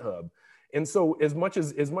on GitHub. And so as much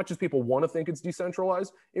as people want to think it's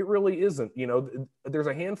decentralized, it really isn't. There's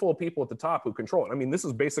a handful of people at the top who control it. I mean, this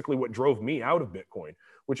is basically what drove me out of Bitcoin,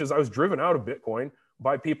 which is I was driven out of Bitcoin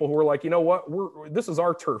by people who were like, you know what, this is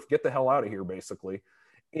our turf. Get the hell out of here, basically.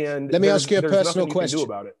 And let me ask you a personal question. Do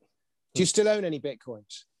about it. Do you still own any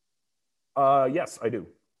Bitcoins? Yes, I do.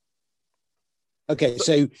 Okay,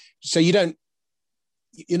 so you're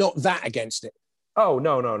not that against it. Oh,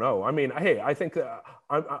 no. I mean, hey, I think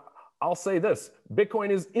I'll say this, Bitcoin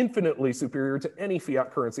is infinitely superior to any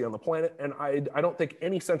fiat currency on the planet. And I don't think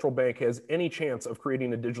any central bank has any chance of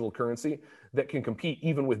creating a digital currency that can compete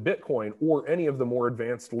even with Bitcoin or any of the more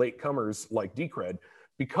advanced latecomers like Decred,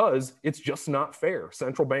 because it's just not fair.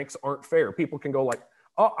 Central banks aren't fair. People can go like,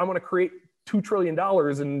 oh, I'm going to create $2 trillion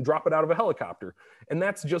and drop it out of a helicopter. And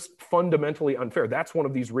that's just fundamentally unfair. That's one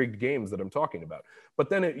of these rigged games that I'm talking about. But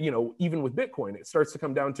then, even with Bitcoin, it starts to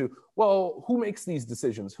come down to, well, who makes these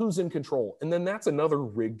decisions? Who's in control? And then that's another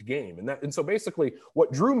rigged game. And so basically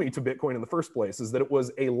what drew me to Bitcoin in the first place is that it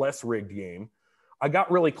was a less rigged game. I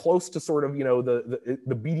got really close to sort of,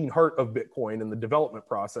 the beating heart of Bitcoin and the development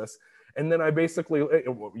process. And then I basically,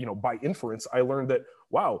 by inference, I learned that,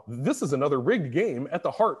 wow, this is another rigged game at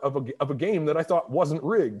the heart of a game that I thought wasn't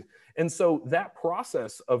rigged. And so that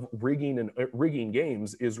process of rigging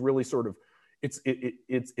games is really sort of,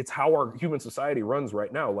 it's how our human society runs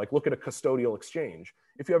right now. Like, look at a custodial exchange.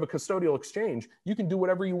 If you have a custodial exchange, you can do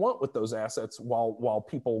whatever you want with those assets while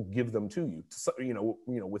people give them to you,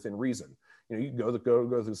 within reason. You can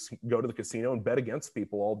go to the casino and bet against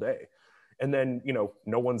people all day. And then,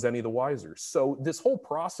 no one's any the wiser. So this whole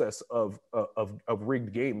process of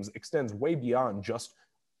rigged games extends way beyond just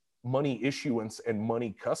money issuance and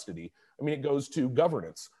money custody. I mean, it goes to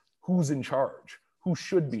governance. Who's in charge? Who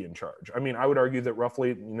should be in charge? I mean, I would argue that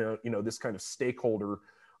roughly, this kind of stakeholder,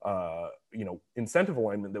 incentive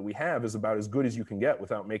alignment that we have is about as good as you can get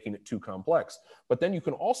without making it too complex. But then you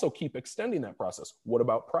can also keep extending that process. What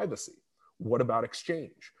about privacy? What about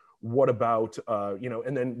exchange? What about,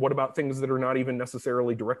 and then what about things that are not even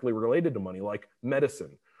necessarily directly related to money, like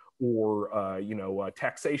medicine or,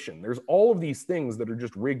 taxation? There's all of these things that are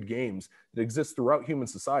just rigged games that exist throughout human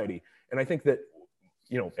society. And I think that,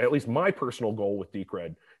 at least my personal goal with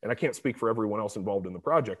Decred, and I can't speak for everyone else involved in the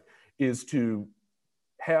project, is to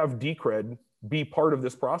have Decred be part of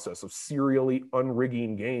this process of serially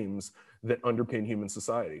unrigging games that underpin human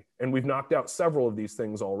society. And we've knocked out several of these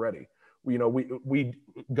things already. We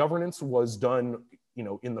governance was done,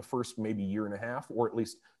 in the first maybe year and a half, or at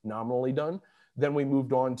least nominally done. Then we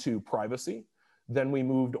moved on to privacy. Then we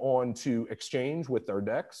moved on to exchange with our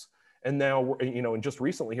DEX. And now, and just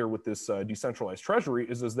recently here with this decentralized treasury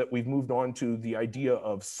is that we've moved on to the idea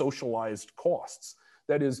of socialized costs.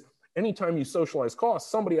 That is, anytime you socialize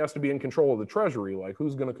costs, somebody has to be in control of the treasury. Like,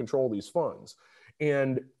 who's going to control these funds?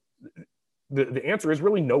 And the answer is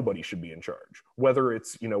really nobody should be in charge, whether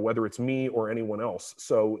it's me or anyone else.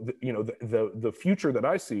 So the future that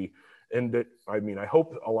I see, and that I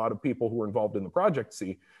hope a lot of people who are involved in the project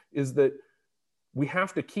see, is that we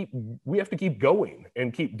have to keep going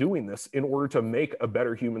and keep doing this in order to make a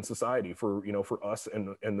better human society for us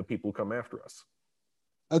and the people who come after us.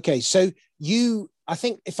 Okay, so I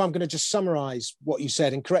think if I'm going to just summarize what you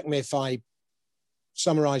said, and correct me if I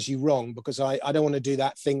summarize you wrong, because I don't want to do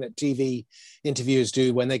that thing that TV interviewers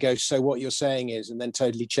do when they go, so what you're saying is, and then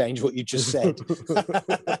totally change what you just said.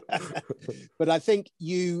 But I think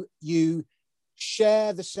you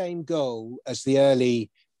share the same goal as the early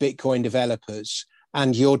Bitcoin developers,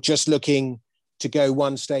 and you're just looking to go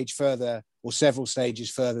one stage further or several stages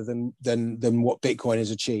further than what Bitcoin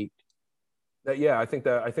has achieved. Yeah, I think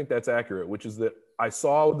that's accurate, which is that I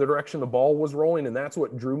saw the direction the ball was rolling, and that's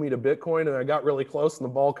what drew me to Bitcoin. And I got really close, and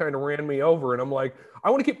the ball kind of ran me over. And I'm like,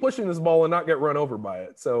 I want to keep pushing this ball and not get run over by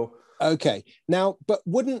it. So okay, now, but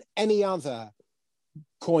wouldn't any other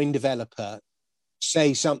coin developer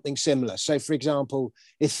say something similar? So, for example,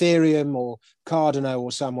 Ethereum or Cardano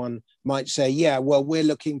or someone might say, yeah, well, we're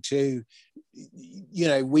looking to,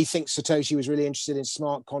 we think Satoshi was really interested in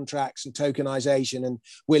smart contracts and tokenization, and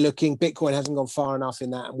Bitcoin hasn't gone far enough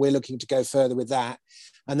in that, and we're looking to go further with that.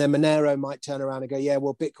 And then Monero might turn around and go, yeah,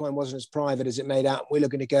 well, Bitcoin wasn't as private as it made out. We're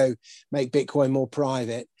looking to go make Bitcoin more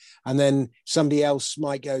private. And then somebody else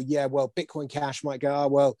might go, yeah, well, Bitcoin Cash might go, oh,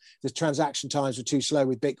 well, the transaction times were too slow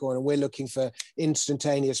with Bitcoin, and we're looking for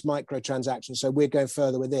instantaneous microtransactions, so we're going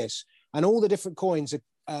further with this. And all the different coins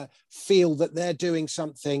feel that they're doing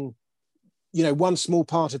something, one small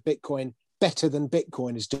part of Bitcoin better than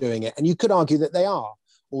Bitcoin is doing it. And you could argue that they are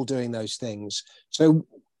all doing those things. So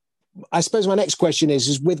I suppose my next question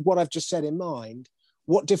is with what I've just said in mind,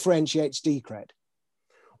 what differentiates Decred?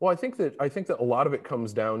 Well, I think that a lot of it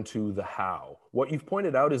comes down to the how. What you've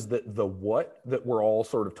pointed out is that the what that we're all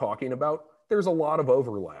sort of talking about, there's a lot of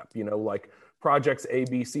overlap, like projects A,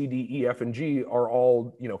 B, C, D, E, F, and G are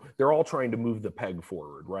all, they're all trying to move the peg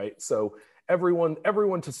forward, right? So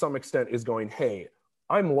everyone to some extent is going, hey,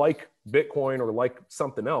 I'm like Bitcoin or like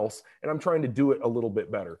something else, and I'm trying to do it a little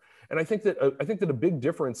bit better. And I think that a big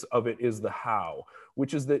difference of it is the how,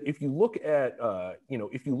 which is that if you look at a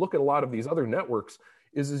lot of these other networks,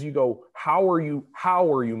 is you go, how are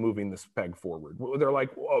you moving this peg forward? They're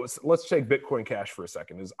like, whoa, let's take Bitcoin Cash for a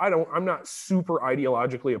second. I'm not super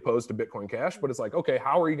ideologically opposed to Bitcoin Cash, but it's like, okay,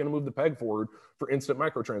 how are you going to move the peg forward for instant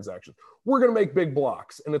microtransactions? We're going to make big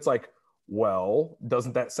blocks. And it's like, well,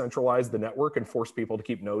 doesn't that centralize the network and force people to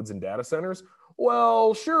keep nodes in data centers?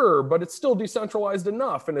 Well, sure, but it's still decentralized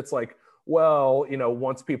enough. And it's like, well,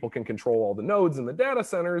 once people can control all the nodes in the data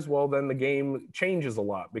centers, well, then the game changes a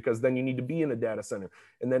lot, because then you need to be in a data center.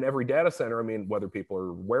 And then every data center, whether people are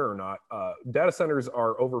aware or not, data centers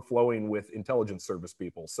are overflowing with intelligence service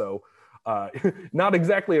people. So not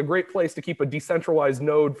exactly a great place to keep a decentralized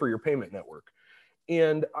node for your payment network.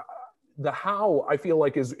 And the how, I feel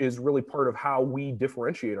like, is really part of how we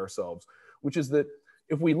differentiate ourselves, which is that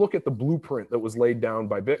if we look at the blueprint that was laid down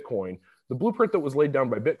by Bitcoin, the blueprint that was laid down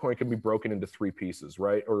by Bitcoin can be broken into three pieces,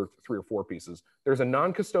 right? Or 3 or 4 pieces. There's a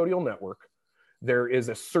non-custodial network, there is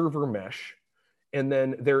a server mesh, and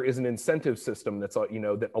then there is an incentive system that's,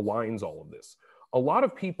 that aligns all of this. A lot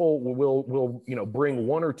of people will bring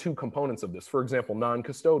 1 or 2 components of this. For example,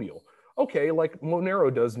 non-custodial. okay, like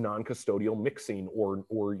Monero does non-custodial mixing or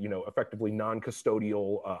effectively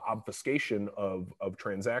non-custodial obfuscation of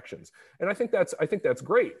transactions, and I think that's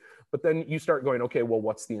great. But then you start going, okay, well,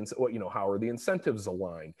 how are the incentives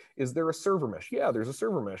aligned? Is there a server mesh? Yeah, there's a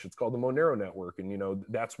server mesh. It's called the Monero network, and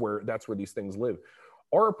that's where these things live.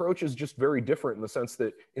 Our approach is just very different in the sense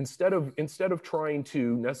that instead of trying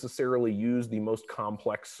to necessarily use the most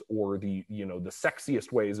complex or the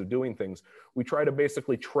sexiest ways of doing things, we try to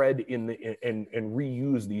basically tread in and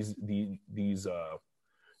reuse these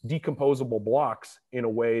decomposable blocks in a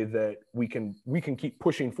way that we can keep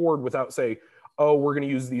pushing forward without say, oh, we're going to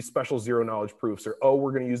use these special zero knowledge proofs, or oh,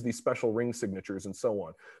 we're going to use these special ring signatures, and so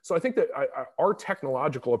on. So I think that our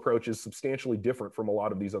technological approach is substantially different from a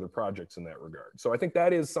lot of these other projects in that regard. So I think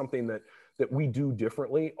that is something that we do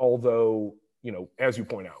differently, although, as you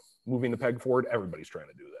point out, moving the peg forward, everybody's trying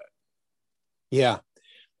to do that. Yeah.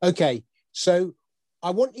 Okay. So I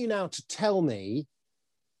want you now to tell me,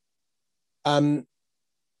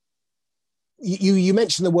 you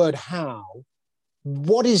mentioned the word how.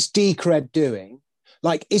 What is Decred doing?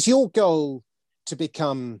 Like, is your goal to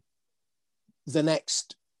become the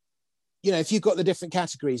next, if you've got the different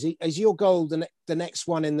categories, is your goal the next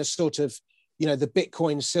one in the sort of, the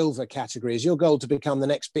Bitcoin silver category? Is your goal to become the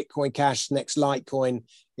next Bitcoin Cash, next Litecoin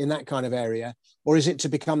in that kind of area? Or is it to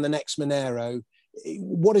become the next Monero?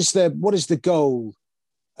 What is the goal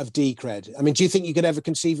of Decred? I mean, do you think you could ever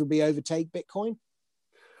conceivably overtake Bitcoin?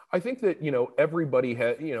 I think that, everybody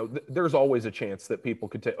has, there's always a chance that people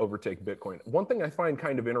could overtake Bitcoin. One thing I find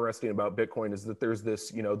kind of interesting about Bitcoin is that there's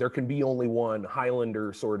this, there can be only one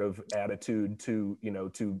Highlander sort of attitude to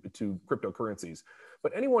cryptocurrencies.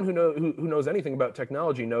 But anyone who knows anything about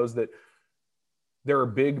technology knows that there are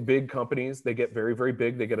big companies. They get very, very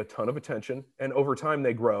big. They get a ton of attention, and over time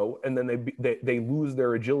they grow, and then they lose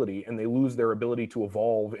their agility, and they lose their ability to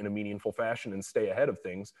evolve in a meaningful fashion and stay ahead of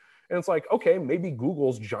things. And it's like, okay, maybe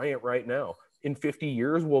Google's giant right now. In 50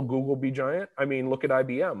 years, will Google be giant? I mean, look at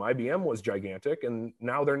IBM. IBM was gigantic, and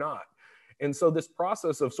now they're not. And so this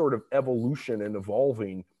process of sort of evolution and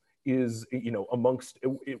evolving is,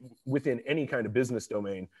 within any kind of business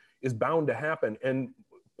domain, is bound to happen. And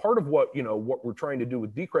part of what we're trying to do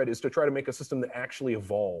with Decred is to try to make a system that actually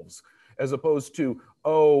evolves, as opposed to,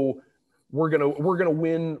 oh, we're gonna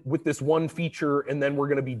win with this one feature and then we're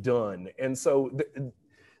gonna be done. And so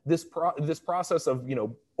this process of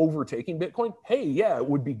overtaking Bitcoin, hey, yeah, it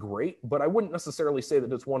would be great, but I wouldn't necessarily say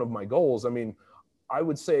that it's one of my goals. I mean, I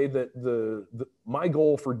would say that my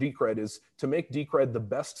goal for Decred is to make Decred the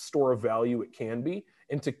best store of value it can be,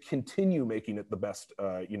 and to continue making it the best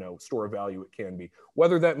store of value it can be.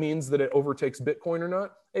 Whether that means that it overtakes Bitcoin or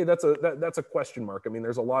not, hey, that's a question mark. I mean,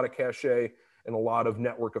 there's a lot of cachet and a lot of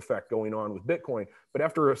network effect going on with Bitcoin. But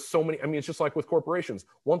after so many, I mean, it's just like with corporations.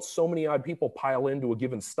 Once so many odd people pile into a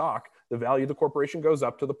given stock, the value of the corporation goes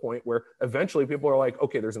up to the point where eventually people are like,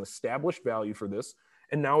 okay, there's an established value for this.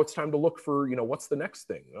 And now it's time to look for, what's the next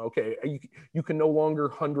thing? Okay, you can no longer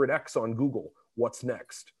 100x on Google. What's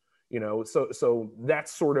next? So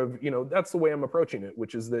that's sort of, that's the way I'm approaching it,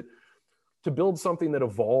 which is that to build something that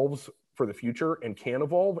evolves for the future and can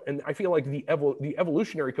evolve. And I feel like the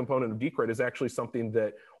evolutionary component of Decred is actually something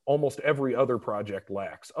that almost every other project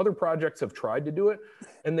lacks. Other projects have tried to do it,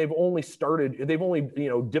 and they've only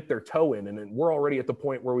dipped their toe in, and we're already at the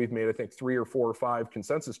point where we've made, I think, 3 or 4 or 5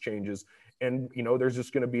 consensus changes. And, there's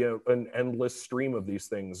just going to be an endless stream of these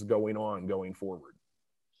things going forward.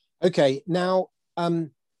 Okay. Now,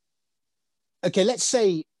 let's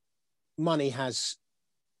say money has,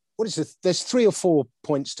 there's 3 or 4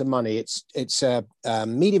 points to money. It's a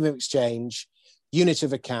medium of exchange, unit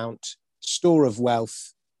of account, store of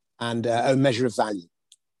wealth, and a measure of value,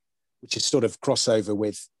 which is sort of crossover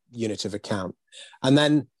with unit of account. And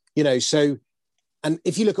then, and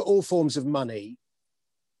if you look at all forms of money,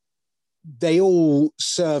 they all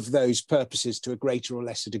serve those purposes to a greater or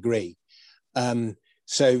lesser degree.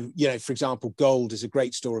 So, for example, gold is a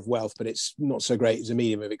great store of wealth, but it's not so great as a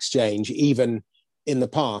medium of exchange. Even in the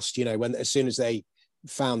past, as soon as they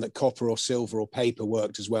found that copper or silver or paper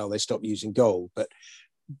worked as well, they stopped using gold. But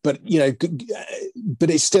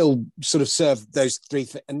it still sort of served those 3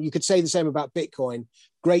 things. And you could say the same about Bitcoin.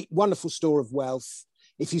 Great, wonderful store of wealth.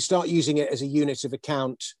 If you start using it as a unit of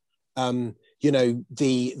account, the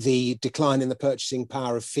decline in the purchasing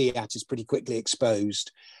power of fiat is pretty quickly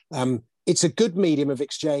exposed. It's a good medium of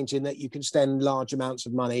exchange in that you can spend large amounts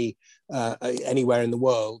of money anywhere in the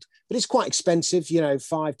world, but it's quite expensive, $5,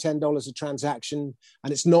 $10 a transaction,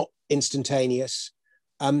 and it's not instantaneous.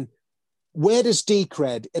 Where does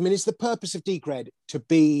Decred, is the purpose of Decred to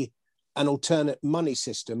be an alternate money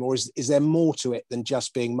system, or is there more to it than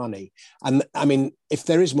just being money? And I mean, if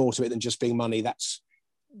there is more to it than just being money, that's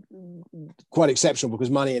quite exceptional, because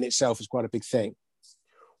money in itself is quite a big thing.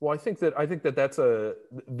 Well, I think that that's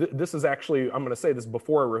this is actually, I'm going to say this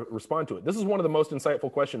before I respond to it. This is one of the most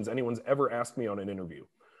insightful questions anyone's ever asked me on an interview.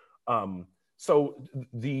 So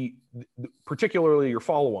particularly your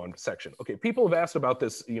follow-on section. Okay, people have asked about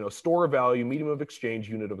this, store of value, medium of exchange,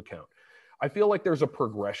 unit of account. I feel like there's a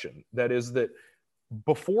progression. That is that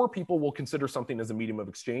before people will consider something as a medium of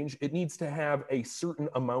exchange, it needs to have a certain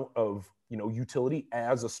amount of utility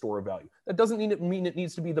as a store of value. That doesn't mean it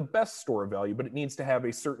needs to be the best store of value, but it needs to have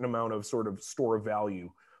a certain amount of sort of store of value,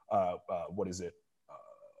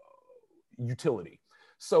 utility.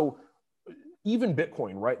 So even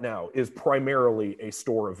Bitcoin right now is primarily a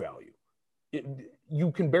store of value.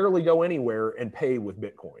 You can barely go anywhere and pay with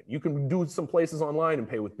Bitcoin. You can do some places online and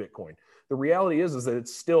pay with Bitcoin. The reality is that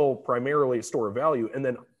it's still primarily a store of value. And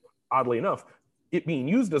then oddly enough, it being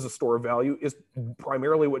used as a store of value is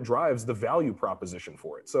primarily what drives the value proposition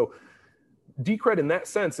for it. So Decred in that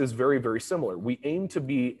sense is very, very similar. We aim to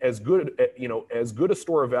be as good a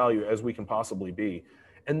store of value as we can possibly be.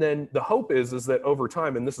 And then the hope is that over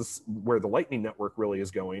time, and this is where the Lightning Network really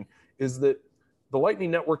is going, is that the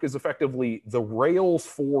Lightning Network is effectively the rails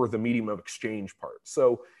for the medium of exchange part.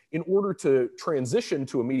 So in order to transition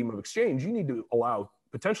to a medium of exchange, you need to allow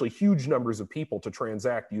potentially huge numbers of people to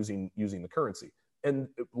transact using the currency. And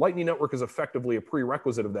Lightning Network is effectively a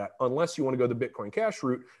prerequisite of that, unless you want to go the Bitcoin Cash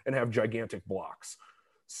route and have gigantic blocks.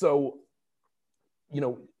 So,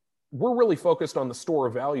 we're really focused on the store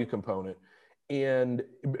of value component, and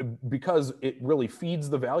because it really feeds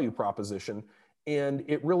the value proposition, and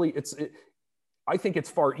I think it's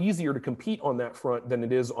far easier to compete on that front than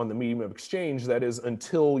it is on the medium of exchange. That is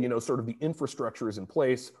until, sort of the infrastructure is in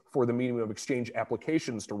place for the medium of exchange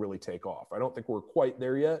applications to really take off. I don't think we're quite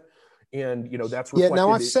there yet. And, that's reflected. Yeah,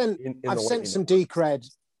 no, I've sent some Decred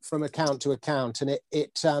from account to account, and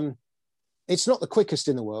it's not the quickest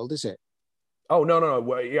in the world, is it? Oh, no.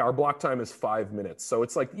 Well, yeah, our block time is 5 minutes. So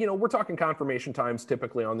it's like, we're talking confirmation times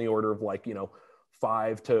typically on the order of like,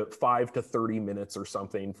 5 to 30 minutes or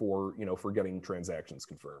something for getting transactions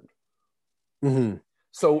confirmed. Mm-hmm.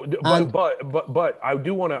 So, but I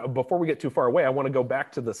do want to, before we get too far away, I want to go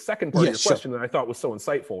back to the second part of your question that I thought was so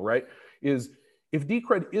insightful, right? Is if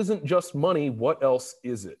Decred isn't just money, what else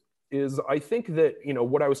is it? I think that,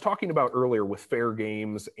 what I was talking about earlier with fair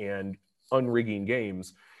games and unrigging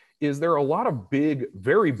games, is there are a lot of big,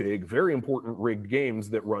 very important rigged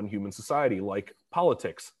games that run human society, like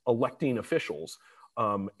politics, electing officials,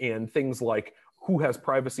 and things like who has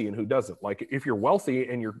privacy and who doesn't. Like if you're wealthy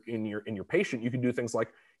and you're patient, you can do things like,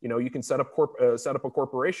 you can set up a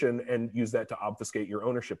corporation and use that to obfuscate your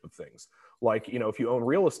ownership of things. Like, if you own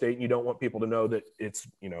real estate and you don't want people to know that it's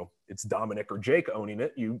Dominic or Jake owning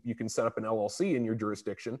it, you can set up an LLC in your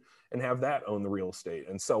jurisdiction and have that own the real estate,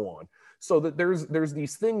 and so on. So that there's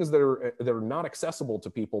these things that are not accessible to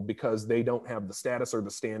people because they don't have the status or the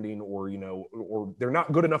standing, or they're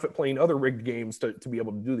not good enough at playing other rigged games to be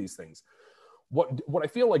able to do these things. What I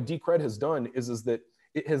feel like Decred has done is that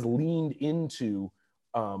it has leaned into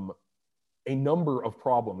a number of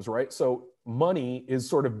problems, right? So money is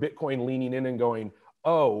sort of Bitcoin leaning in and going,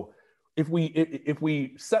 oh, if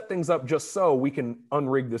we set things up just so, we can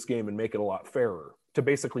unrig this game and make it a lot fairer, to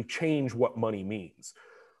basically change what money means.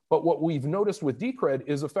 But what we've noticed with Decred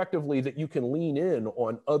is effectively that you can lean in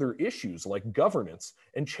on other issues like governance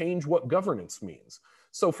and change what governance means.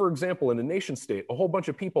 So for example, in a nation state, a whole bunch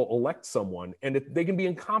of people elect someone, and they can be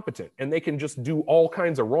incompetent and they can just do all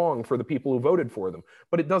kinds of wrong for the people who voted for them.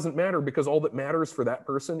 But it doesn't matter, because all that matters for that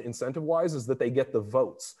person incentive-wise is that they get the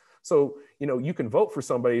votes. So, you can vote for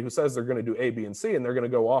somebody who says they're going to do A, B, and C, and they're going to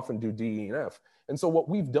go off and do D, E, and F. And so what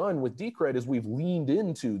we've done with Decred is we've leaned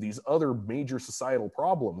into these other major societal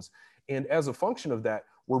problems. And as a function of that,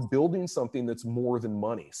 we're building something that's more than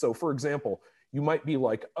money. So for example, you might be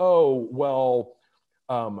like, oh, well,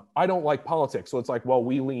 I don't like politics. So it's like, well,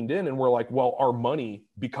 we leaned in and we're like, well, our money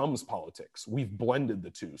becomes politics. We've blended the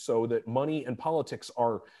two so that money and politics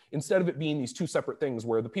are, instead of it being these two separate things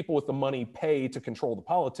where the people with the money pay to control the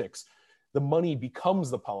politics, the money becomes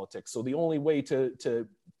the politics. So the only way to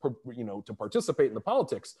participate in the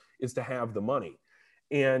politics is to have the money.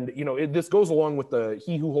 And, this goes along with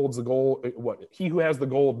he who holds the gold, he who has the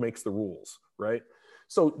gold makes the rules, right?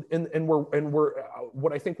 So,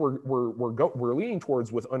 what I think we're leaning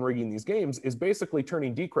towards with unrigging these games is basically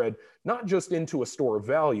turning Decred not just into a store of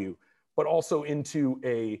value, but also into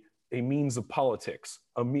a a means of politics,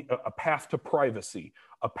 a path to privacy,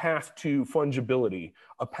 a path to fungibility,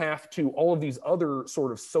 a path to all of these other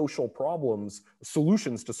sort of social problems,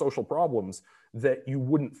 solutions to social problems that you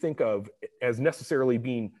wouldn't think of as necessarily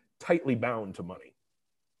being tightly bound to money.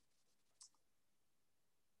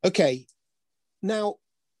 Okay, now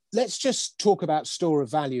let's just talk about store of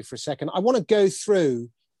value for a second. I want to go through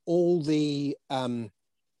all the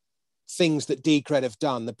things that Decred have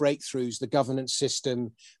done, the breakthroughs, the governance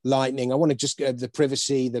system, Lightning. I want to just go the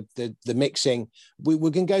privacy, the mixing. We're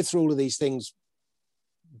going to go through all of these things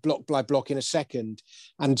block by block in a second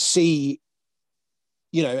and see,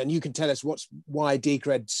 you know, and you can tell us why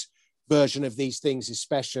Decred's version of these things is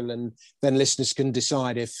special, and then listeners can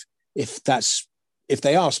decide if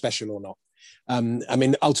they are special or not. I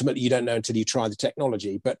mean, ultimately, you don't know until you try the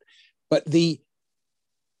technology. But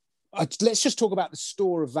let's just talk about the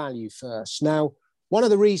store of value first. Now, one of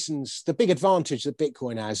the reasons, the big advantage that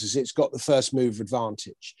Bitcoin has is it's got the first mover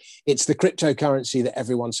advantage. It's the cryptocurrency that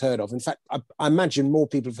everyone's heard of. In fact, I imagine more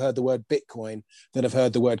people have heard the word Bitcoin than have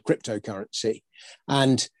heard the word cryptocurrency.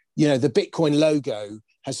 And, you know, the Bitcoin logo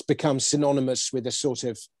has become synonymous with a sort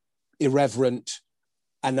of irreverent,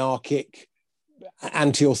 anarchic,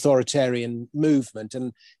 anti-authoritarian movement.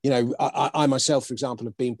 And, you know, I myself, for example,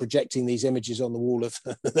 have been projecting these images on the wall of,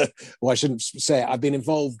 well, I shouldn't say it, I've been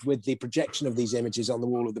involved with the projection of these images on the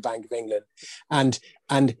wall of the Bank of England. And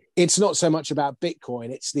it's not so much about Bitcoin,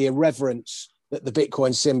 it's the irreverence that the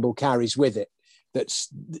Bitcoin symbol carries with it. That's,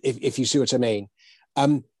 if you see what I mean.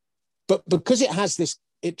 But because it has this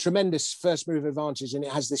tremendous first mover advantage and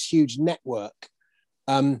it has this huge network,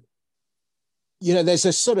 you know, there's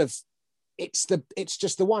a sort of, it's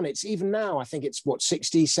just the one. It's even now, I think it's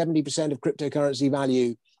 60-70% of cryptocurrency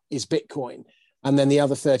value is Bitcoin, and then the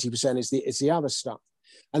other 30% is the other stuff.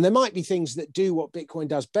 And there might be things that do what Bitcoin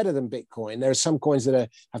does better than Bitcoin. There are some coins that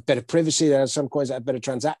have better privacy. There are some coins that have better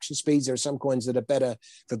transaction speeds. There are some coins that are better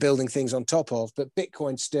for building things on top of. But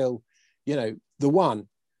Bitcoin's still, you know, the one.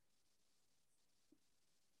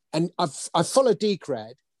 And I've followed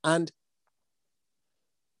Decred, and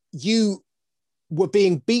you were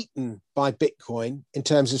being beaten by Bitcoin in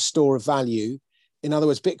terms of store of value. In other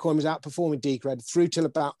words, Bitcoin was outperforming Decred through till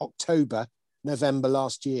about October, November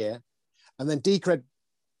last year. And then Decred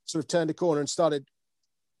sort of turned a corner and started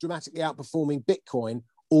dramatically outperforming Bitcoin,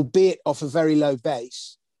 albeit off a very low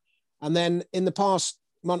base. And then in the past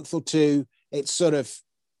month or two, it's sort of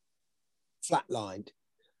flatlined.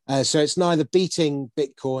 So it's neither beating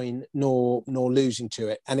Bitcoin nor losing to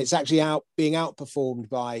it. And it's actually being outperformed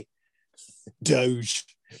by Doge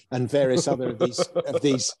and various other of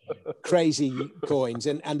these crazy coins,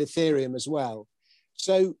 and Ethereum as well.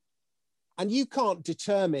 So, and you can't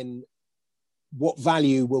determine what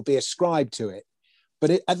value will be ascribed to it,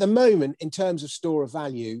 but at the moment, in terms of store of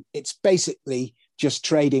value, it's basically just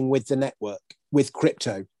trading with the network, with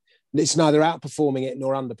crypto. It's neither outperforming it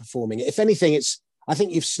nor underperforming it. If anything, I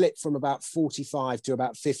think you've slipped from about 45 to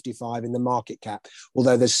about 55 in the market cap,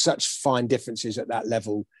 although there's such fine differences at that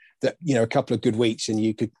level that, you know, a couple of good weeks and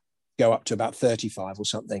you could go up to about 35 or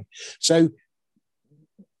something. So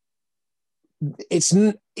it's,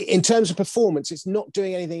 in terms of performance, it's not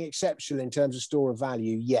doing anything exceptional in terms of store of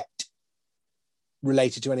value yet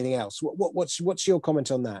related to anything else. What's your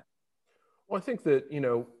comment on that? Well, I think that, you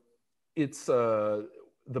know, it's the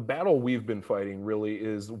battle we've been fighting really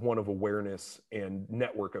is one of awareness and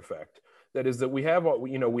network effect. That is that we have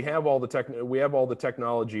all the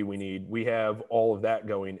technology we need. We have all of that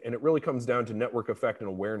going, and it really comes down to network effect and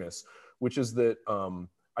awareness, which is that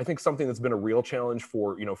I think something that's been a real challenge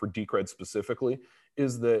for Decred specifically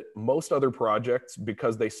is that most other projects,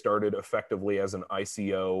 because they started effectively as an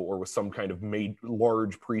ICO or with some kind of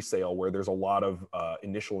large pre-sale where there's a lot of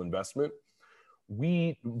initial investment,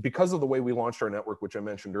 because of the way we launched our network, which I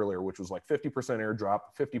mentioned earlier, which was like 50% airdrop,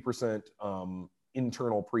 50%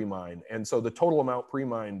 internal pre-mine. And so the total amount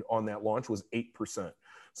pre-mined on that launch was 8%.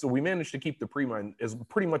 So we managed to keep the pre-mine as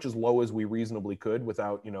pretty much as low as we reasonably could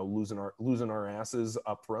without, you know, losing our asses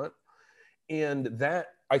up front. And that,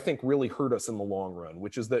 I think, really hurt us in the long run,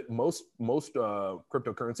 which is that most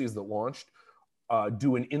cryptocurrencies that launched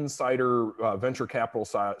do an insider venture capital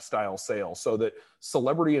style sale, so that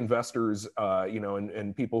celebrity investors,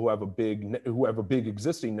 and people who have a big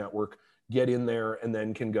existing network get in there and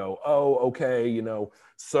then can go, oh, okay, you know,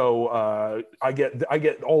 so I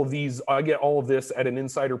get all of this at an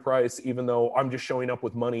insider price, even though I'm just showing up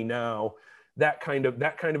with money now. That kind of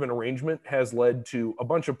an arrangement has led to a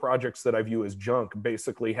bunch of projects that I view as junk,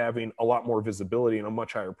 basically having a lot more visibility and a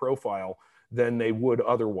much higher profile than they would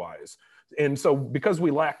otherwise. And so because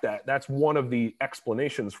we lack that, that's one of the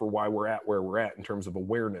explanations for why we're at where we're at in terms of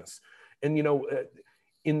awareness. And, you know,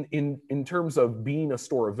 in terms of being a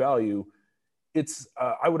store of value, it's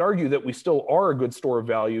I would argue that we still are a good store of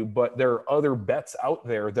value, but there are other bets out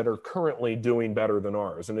there that are currently doing better than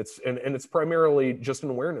ours. And it's primarily just an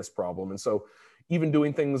awareness problem. And so even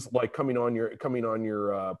doing things like coming on your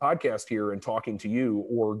podcast here and talking to you,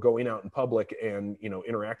 or going out in public and, you know,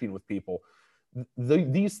 interacting with people,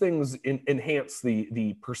 these things enhance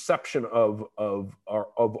the perception of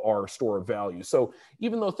our store of value. So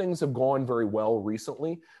even though things have gone very well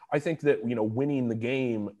recently, I think that, you know, winning the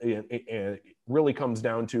game really comes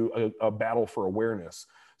down to a battle for awareness.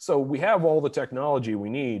 So we have all the technology we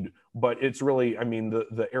need, but it's really, I mean,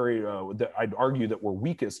 the area that I'd argue that we're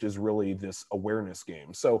weakest is really this awareness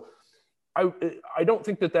game. So I don't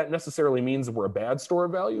think that necessarily means we're a bad store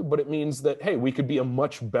of value, but it means that, hey, we could be a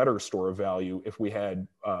much better store of value if we had,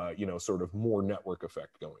 you know, sort of more network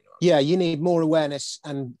effect going on. Yeah, you need more awareness,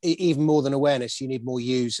 and even more than awareness, you need more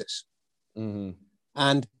users. Mm-hmm.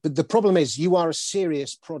 But the problem is, you are a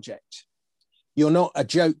serious project. You're not a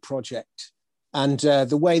joke project. And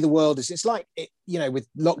the way the world is, it's like, you know, with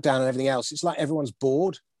lockdown and everything else, it's like everyone's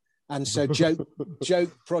bored. And so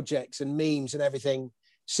joke projects and memes and everything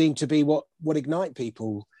seem to be what ignite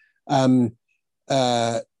people. But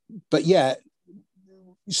yeah,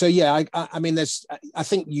 so yeah, I mean, I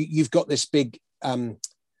think you've got this big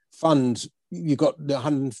fund. You've got the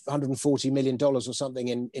 $140 million or something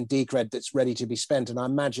in Decred that's ready to be spent. And I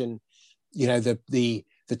imagine, you know, the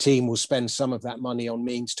team will spend some of that money on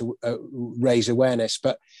means to raise awareness.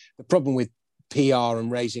 But the problem with PR and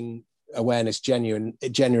raising awareness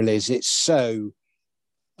generally is it's so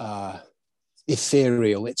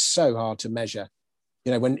ethereal. It's so hard to measure.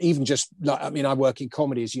 You know, when even just like, I mean, I work in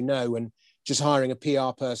comedy, as you know, and just hiring a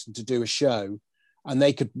PR person to do a show, and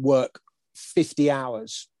they could work 50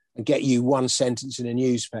 hours and get you one sentence in a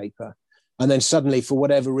newspaper. And then suddenly, for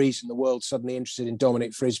whatever reason, the world's suddenly interested in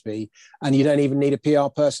Dominic Frisby, and you don't even need a PR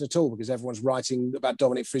person at all, because everyone's writing about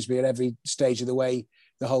Dominic Frisby at every stage of the way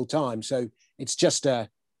the whole time. So it's just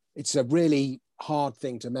it's a really hard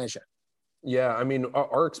thing to measure. Yeah, I mean,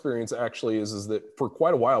 our experience actually is that for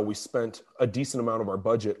quite a while, we spent a decent amount of our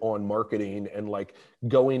budget on marketing and like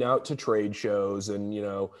going out to trade shows and, you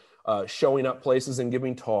know, showing up places and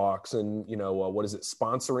giving talks and, you know,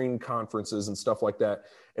 sponsoring conferences and stuff like that.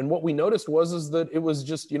 And what we noticed is that it was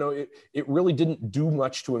just, you know, it really didn't do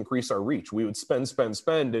much to increase our reach. We would spend,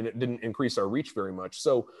 and it didn't increase our reach very much.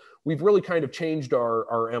 So we've really kind of changed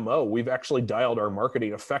our MO. We've actually dialed our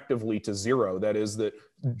marketing effectively to zero. That is that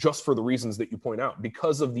just for the reasons that you point out,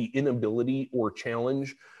 because of the inability or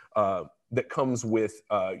challenge that comes with,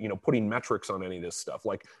 you know, putting metrics on any of this stuff,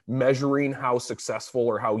 like measuring how successful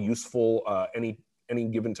or how useful any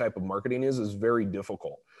given type of marketing is very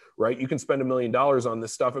difficult, right? You can spend $1 million on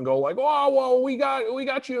this stuff and go like, oh, well, we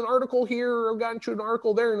got you an article here, or got you an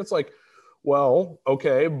article there. And it's like, well,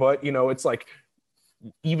 okay. But, you know, it's like,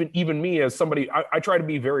 even me as somebody, I try to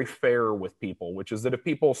be very fair with people, which is that if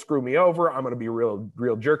people screw me over, I'm going to be a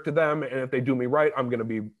real jerk to them. And if they do me right, I'm going to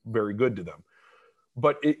be very good to them.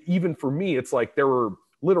 But even for me, it's like there were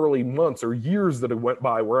literally months or years that went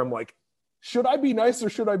by where I'm like, should I be nice or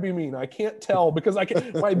should I be mean? I can't tell, because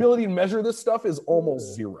my ability to measure this stuff is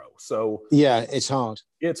almost zero. So yeah, it's hard.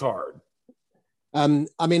 It's hard.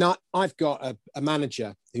 I mean, I've got a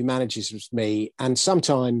manager who manages with me, and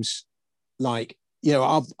sometimes, like, you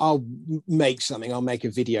know, I'll make something, I'll make a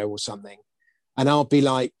video or something, and I'll be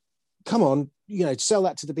like, come on, you know, sell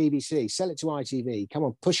that to the BBC, sell it to ITV, come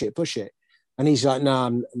on, push it. And he's like, no,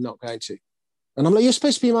 I'm not going to. And I'm like, you're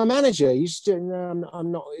supposed to be my manager. You just do, no,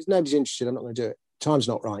 I'm not. Nobody's interested. I'm not going to do it. Time's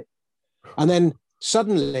not right. And then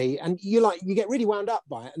suddenly, and you get really wound up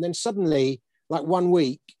by it. And then suddenly, like 1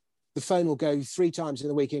 week, the phone will go 3 times in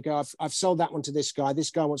the week and go, I've sold that one to this guy.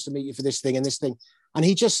 This guy wants to meet you for this thing and this thing. And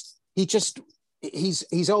he's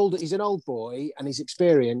old. He's an old boy and he's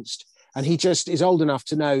experienced. And he just is old enough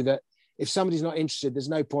to know that if somebody's not interested, there's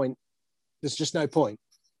no point. There's just no point,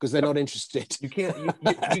 because they're not interested. You can't.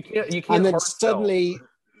 And then suddenly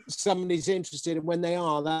somebody's interested, and when they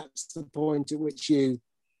are, that's the point at which you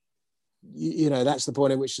know, that's the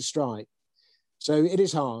point at which to strike. So it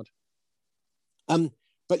is hard.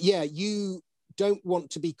 But yeah, you don't want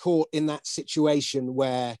to be caught in that situation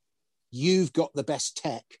where you've got the best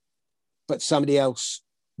tech, but somebody else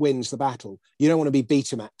wins the battle. You don't want to be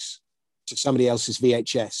Betamax to somebody else's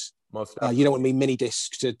VHS. You don't want to be mini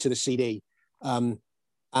disc to the CD. And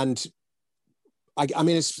I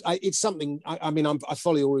mean, it's something. I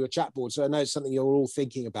follow all your chat boards, so I know it's something you're all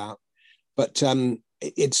thinking about. But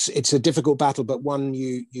it's a difficult battle, but one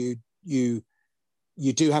you do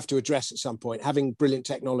have to address at some point. Having brilliant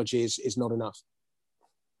technology is not enough.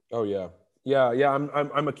 Oh yeah. Yeah.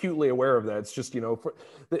 I'm acutely aware of that. It's just,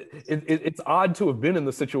 it's odd to have been in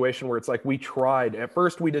the situation where it's like we tried. At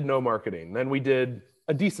first, we did no marketing. Then we did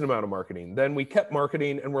a decent amount of marketing. Then we kept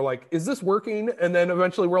marketing, and we're like, is this working? And then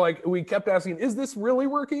eventually, we kept asking, is this really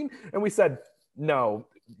working? And we said, no.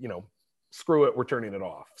 Screw it. We're turning it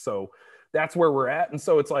off. So that's where we're at. And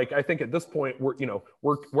so it's like, I think at this point, we're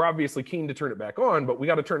obviously keen to turn it back on, but we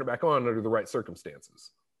got to turn it back on under the right circumstances.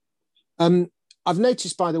 I've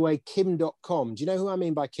noticed, by the way, Kim.com. Do you know who I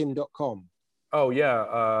mean by Kim.com? Oh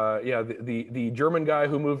yeah, the German guy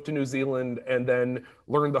who moved to New Zealand and then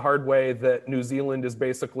learned the hard way that New Zealand is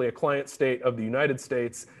basically a client state of the United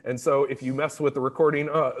States, and so if you mess with the recording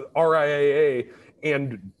RIAA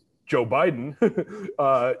and Joe Biden,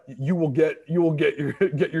 you will get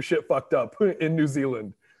your shit fucked up in New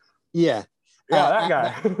Zealand. Yeah, that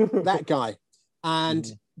guy, that guy, and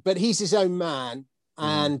but he's his own man.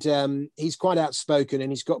 And he's quite outspoken, and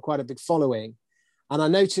he's got quite a big following. And I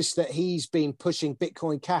noticed that he's been pushing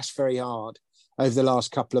Bitcoin Cash very hard over the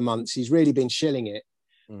last couple of months. He's really been shilling it.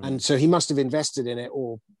 And so he must have invested in it,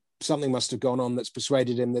 or something must have gone on that's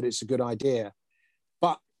persuaded him that it's a good idea.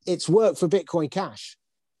 But it's worked for Bitcoin Cash,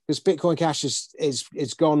 because Bitcoin Cash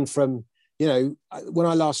is gone from, when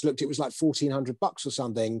I last looked, it was like $1,400 or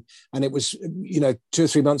something. And it was, 2 or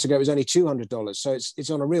 3 months ago, it was only $200. So it's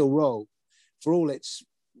on a real roll, for all its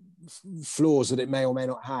flaws that it may or may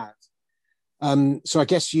not have. So I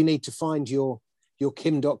guess you need to find your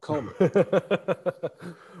Kim.com.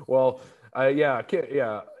 Well, yeah.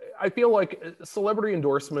 I feel like celebrity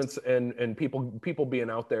endorsements and people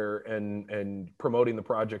being out there and promoting the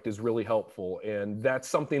project is really helpful. And that's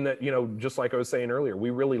something that, just like I was saying earlier,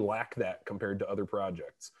 we really lack that compared to other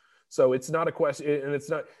projects. So it's not a question, and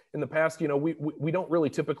it's not in the past, we don't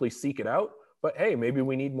really typically seek it out. But hey, maybe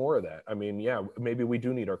we need more of that. I mean, yeah, maybe we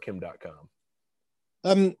do need our Kim.com.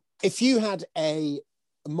 If you had a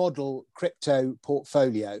model crypto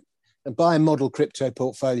portfolio, and by a model crypto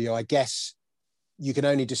portfolio, I guess you can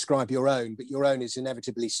only describe your own, but your own is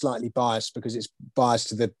inevitably slightly biased because it's biased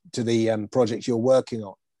to the project you're working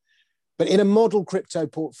on. But in a model crypto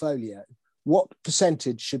portfolio, what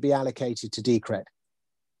percentage should be allocated to Decred?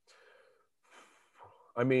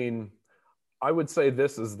 I mean, I would say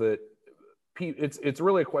this is that it's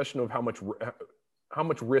really a question of how much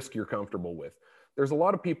risk you're comfortable with. There's a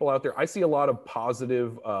lot of people out there. I see a lot of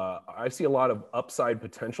positive. I see a lot of upside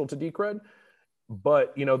potential to Decred,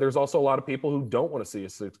 but there's also a lot of people who don't want to see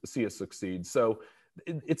us succeed. So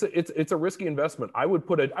it's a risky investment. I would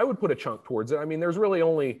put a chunk towards it. I mean, there's really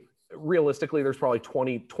only realistically there's probably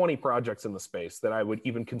 20 projects in the space that I would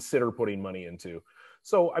even consider putting money into.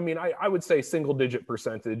 So, I mean, I would say single digit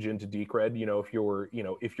percentage into Decred, if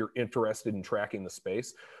you're interested in tracking the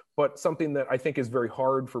space. But something that I think is very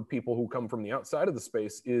hard for people who come from the outside of the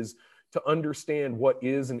space is to understand what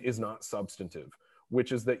is and is not substantive,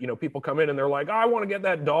 which is that, people come in and they're like, I want to get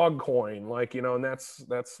that dog coin, and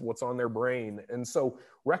that's what's on their brain. And so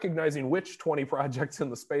recognizing which 20 projects in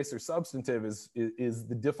the space are substantive is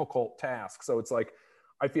the difficult task. So it's like,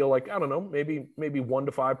 I feel like, I don't know, maybe 1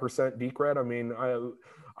 to 5% Decred. I mean,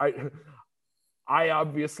 I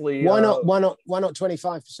obviously why not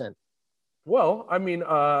 25%? Well, I mean,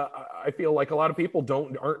 I feel like a lot of people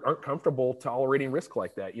aren't comfortable tolerating risk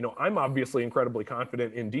like that. I'm obviously incredibly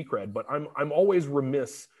confident in Decred, but I'm always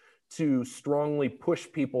remiss to strongly push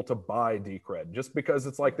people to buy Decred, just because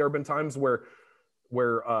it's like there have been times where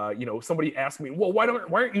somebody asked me, well, why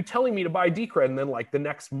aren't you telling me to buy Decred? And then like the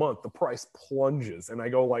next month the price plunges and I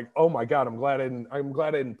go like, oh my God, I'm glad I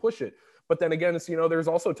didn't push it. But then again, it's, there's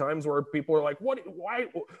also times where people are like,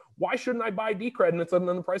 why shouldn't I buy Decred? And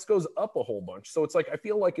then the price goes up a whole bunch. So it's like, I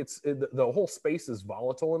feel like the whole space is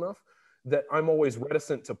volatile enough that I'm always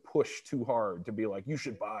reticent to push too hard to be like, you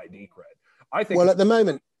should buy Decred. I think, well, at the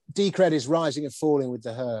moment, Decred is rising and falling with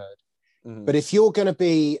the herd. Mm-hmm. But if you're going to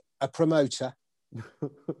be a promoter,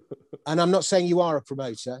 and I'm not saying you are a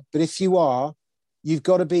promoter, but if you are, you've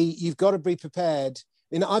got to be prepared.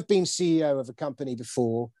 I've been CEO of a company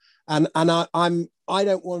before, and I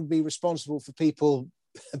don't want to be responsible for people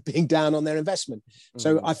being down on their investment.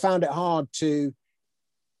 So I found it hard to,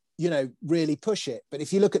 really push it. But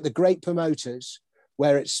if you look at the great promoters,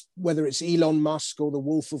 whether it's Elon Musk or the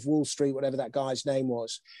Wolf of Wall Street, whatever that guy's name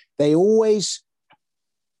was, they always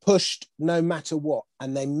pushed no matter what,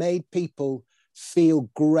 and they made people feel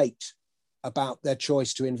great about their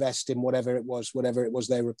choice to invest in whatever it was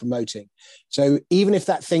they were promoting. So even if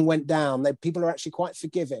that thing went down, people are actually quite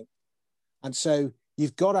forgiving. And so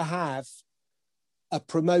you've got to have a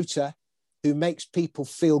promoter who makes people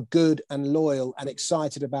feel good and loyal and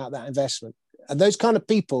excited about that investment. And those kind of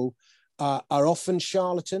people are often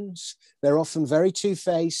charlatans. They're often very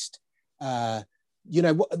two-faced.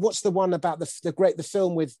 What's the one about the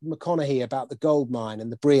film with McConaughey about the gold mine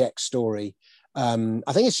and the Briek story? I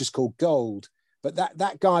think it's just called Gold. But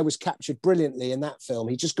that guy was captured brilliantly in that film.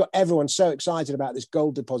 He just got everyone so excited about this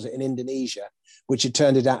gold deposit in Indonesia, which had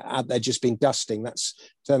turned out they'd just been dusting. That's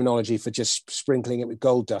terminology for just sprinkling it with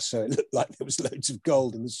gold dust, so it looked like there was loads of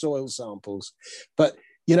gold in the soil samples. But,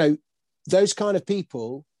 those kind of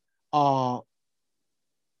people are,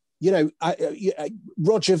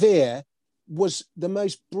 Roger Ver was the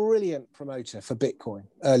most brilliant promoter for Bitcoin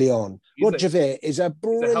early on. Roger Ver is a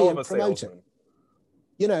brilliant promoter. Salesman.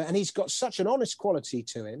 And he's got such an honest quality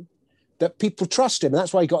to him that people trust him. And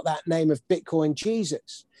that's why he got that name of Bitcoin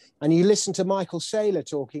Jesus. And you listen to Michael Saylor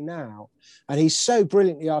talking now, and he's so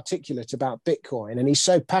brilliantly articulate about Bitcoin, and he's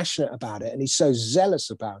so passionate about it, and he's so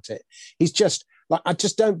zealous about it. He's just like, I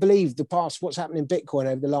just don't believe what's happened in Bitcoin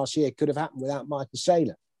over the last year could have happened without Michael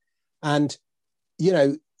Saylor. And,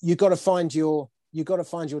 you've got to find your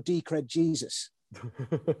Decred Jesus.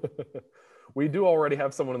 We do already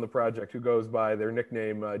have someone in the project who goes by their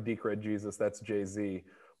nickname, Decred Jesus. That's Jay-Z.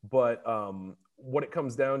 But what it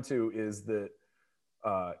comes down to is that,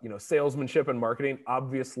 salesmanship and marketing,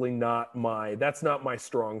 obviously that's not my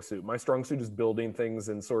strong suit. My strong suit is building things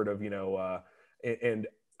and sort of, and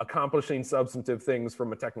accomplishing substantive things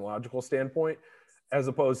from a technological standpoint, as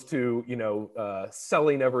opposed to,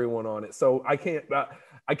 selling everyone on it. So I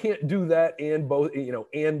can't do that and both,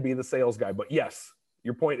 and be the sales guy. But yes,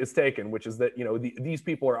 your point is taken, which is that, these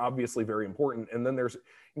people are obviously very important. And then there's,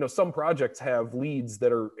 some projects have leads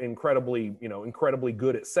that are incredibly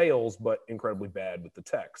good at sales, but incredibly bad with the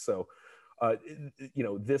tech. So,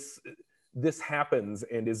 this happens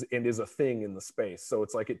and is a thing in the space. So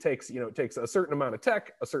it's like, it takes a certain amount of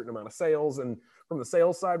tech, a certain amount of sales. And from the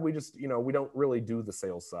sales side, we just, we don't really do the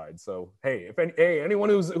sales side. So, hey, anyone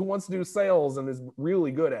who wants to do sales and is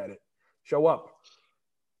really good at it, show up.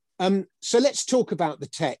 So let's talk about the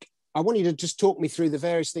tech. I want you to just talk me through the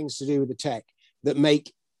various things to do with the tech that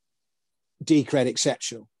make Decred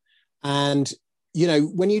exceptional. And,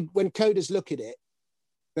 when coders look at it,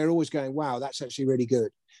 they're always going, wow, that's actually really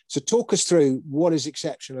good. So talk us through what is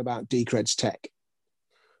exceptional about Decred's tech.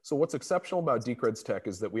 So what's exceptional about Decred's tech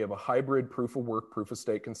is that we have a hybrid proof of work, proof of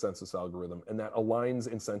stake consensus algorithm, and that aligns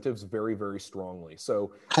incentives very, very strongly.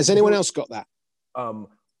 So has anyone else got that?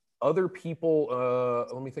 Other people,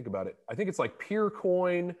 let me think about it. I think it's like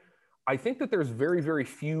Peercoin. I think that there's very, very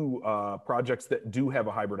few projects that do have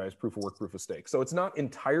a hybridized proof of work, proof of stake. So it's not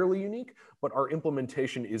entirely unique, but our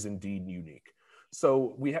implementation is indeed unique.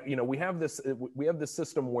 So we have this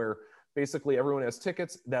system where basically everyone has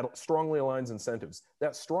tickets that strongly aligns incentives.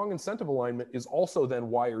 That strong incentive alignment is also then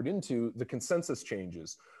wired into the consensus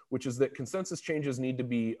changes, which is that consensus changes need to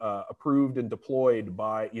be approved and deployed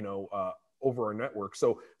by, over our network.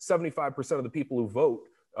 So 75% of the people who vote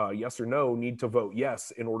yes or no need to vote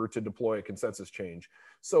yes in order to deploy a consensus change.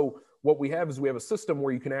 So what we have is we have a system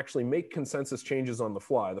where you can actually make consensus changes on the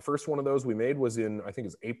fly. The first one of those we made was in, I think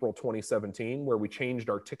it's April 2017, where we changed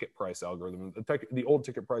our ticket price algorithm. The old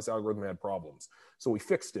ticket price algorithm had problems, so we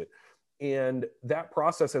fixed it. And that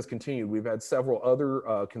process has continued. We've had several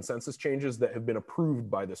other consensus changes that have been approved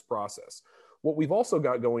by this process. What we've also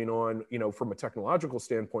got going on, from a technological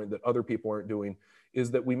standpoint that other people aren't doing,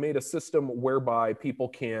 is that we made a system whereby people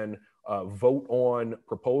can vote on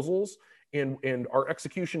proposals, and our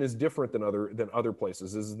execution is different than other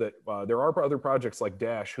places. Is that there are other projects like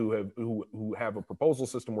Dash who have a proposal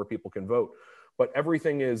system where people can vote, but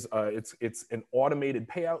everything is it's an automated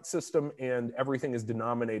payout system, and everything is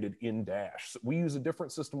denominated in Dash. So we use a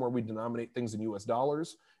different system where we denominate things in US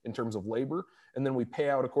dollars in terms of labor, and then we pay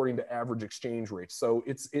out according to average exchange rates. So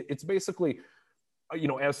it's basically,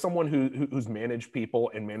 as someone who's managed people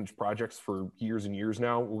and managed projects for years and years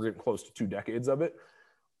now, we're getting close to 2 decades of it.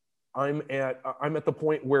 I'm at the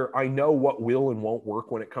point where I know what will and won't work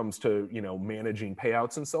when it comes to managing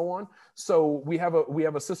payouts and so on. So we have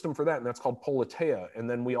a system for that, and that's called Politeia. And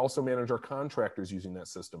then we also manage our contractors using that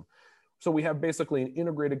system. So we have basically an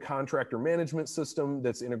integrated contractor management system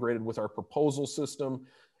that's integrated with our proposal system.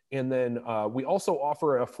 And then we also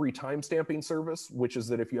offer a free timestamping service, which is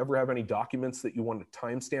that if you ever have any documents that you want to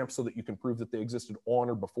timestamp so that you can prove that they existed on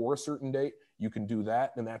or before a certain date, you can do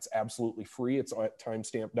that. And that's absolutely free. It's at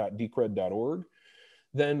timestamp.decred.org.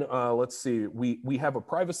 Then let's see, we have a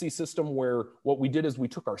privacy system where what we did is we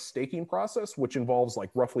took our staking process, which involves like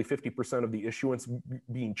roughly 50% of the issuance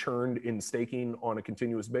being churned in staking on a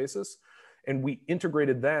continuous basis. And we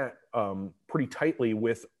integrated that pretty tightly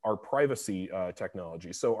with our privacy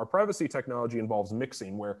technology. So our privacy technology involves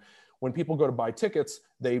mixing, where when people go to buy tickets,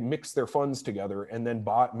 they mix their funds together and then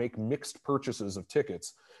make mixed purchases of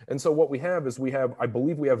tickets. And so what we have is I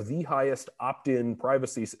believe we have the highest opt-in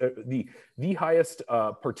privacy, the highest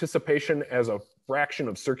participation as a fraction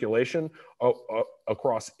of circulation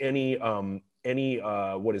across any opt-in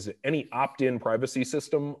privacy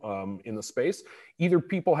system in the space. Either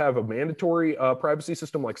people have a mandatory privacy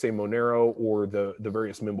system like say Monero or the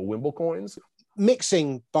various Mimblewimble coins.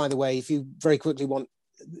 Mixing, by the way, if you very quickly want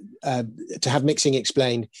to have mixing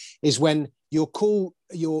explained, is when your coins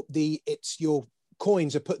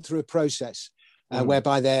are put through a process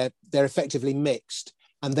whereby they're effectively mixed,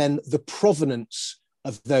 and then the provenance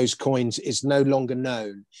of those coins is no longer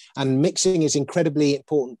known. And mixing is incredibly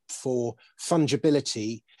important for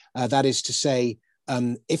fungibility. That is to say,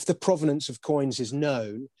 if the provenance of coins is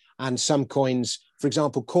known, and some coins, for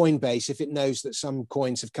example, Coinbase, if it knows that some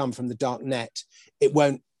coins have come from the dark net, it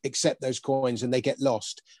won't accept those coins and they get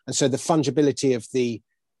lost. And so the fungibility of the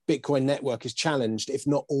Bitcoin network is challenged if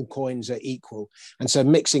not all coins are equal. And so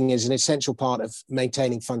mixing is an essential part of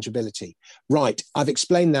maintaining fungibility. Right, I've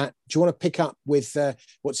explained that. Do you want to pick up with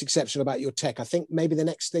what's exceptional about your tech? I think maybe the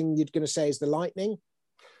next thing you're going to say is the Lightning.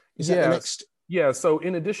 Is that the next? Yeah. So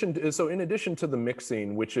in addition to the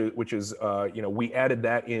mixing, which is we added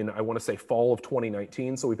that in, I want to say fall of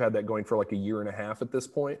 2019. So we've had that going for like a year and a half at this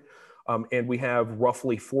point. And we have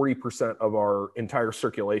roughly 40% of our entire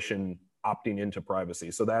circulation opting into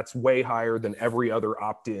privacy. So that's way higher than every other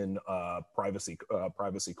opt-in privacy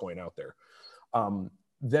coin out there.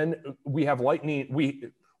 Then we have Lightning.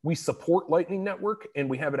 We support Lightning Network, and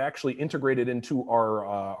we have it actually integrated into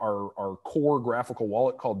our core graphical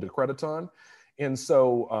wallet called Decrediton. And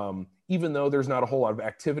so even though there's not a whole lot of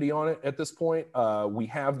activity on it at this point, we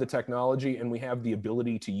have the technology and we have the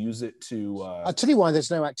ability to use it to... I'll tell you why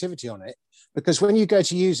there's no activity on it. Because when you go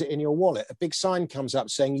to use it in your wallet, a big sign comes up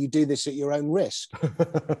saying you do this at your own risk.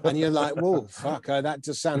 And you're like, whoa, fuck, that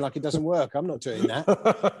does sound like it doesn't work. I'm not doing that.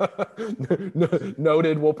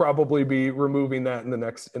 Noted. We'll probably be removing that in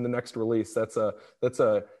the next release. That's a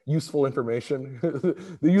useful information.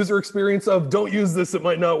 The user experience of don't use this, it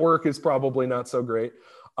might not work, is probably not so great.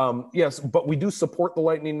 Yes, but we do support the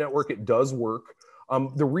Lightning Network. It does work.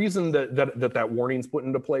 The reason that warning's put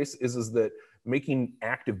into place is that making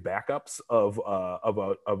active backups of a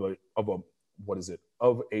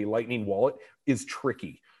Lightning wallet is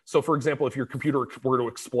tricky. So for example, if your computer were to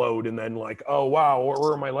explode and then like, oh wow,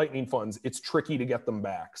 where are my Lightning funds? It's tricky to get them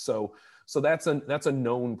back. So that's a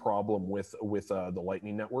known problem with the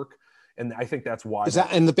Lightning Network. And I think that's why. Is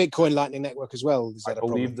that in the Bitcoin Lightning Network as well? Is that I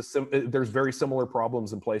believe there's very similar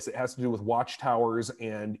problems in place. It has to do with watchtowers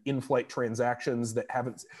and in-flight transactions that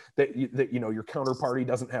your counterparty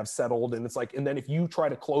doesn't have settled. And it's like, and then if you try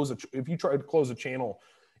to close a channel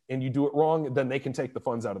and you do it wrong, then they can take the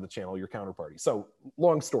funds out of the channel, your counterparty. So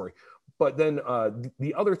long story. But then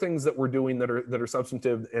the other things that we're doing that are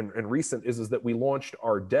substantive and recent is that we launched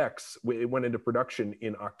our DEX. It went into production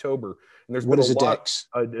in October. And there's been a DEX?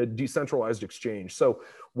 A decentralized exchange. So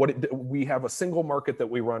we have a single market that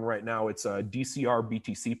we run right now. It's a DCR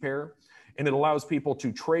BTC pair. And it allows people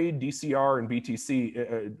to trade DCR and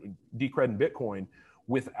BTC, Decred and Bitcoin,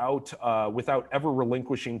 without ever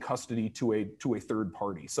relinquishing custody to a third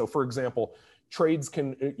party. So for example, trades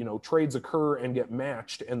occur and get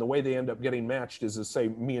matched, and the way they end up getting matched is to say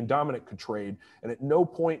me and Dominic could trade, and at no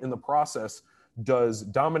point in the process does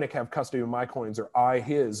Dominic have custody of my coins or I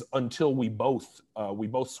his until we both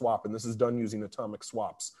swap, and this is done using atomic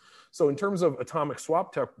swaps. So in terms of atomic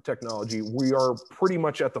swap technology, we are pretty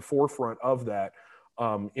much at the forefront of that.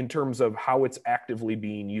 In terms of how it's actively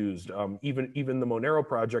being used. Even the Monero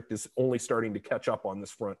project is only starting to catch up on this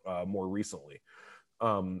front more recently.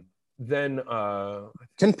 Can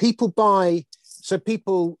people buy, so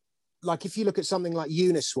people, like if you look at something like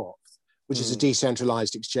Uniswap, which is a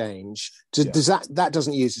decentralized exchange, does that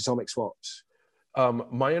doesn't use atomic swaps?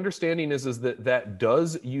 My understanding is that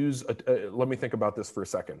does use, let me think about this for a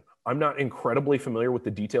second. I'm not incredibly familiar with the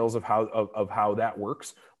details of how that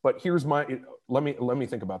works, but here's let me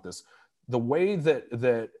think about this. The way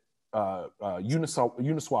that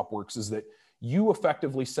Uniswap works is that you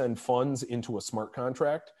effectively send funds into a smart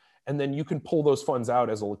contract, and then you can pull those funds out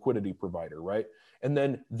as a liquidity provider, right? And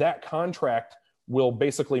then that contract will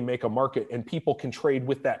basically make a market and people can trade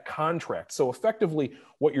with that contract. So effectively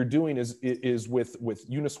what you're doing is with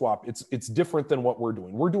Uniswap, it's different than what we're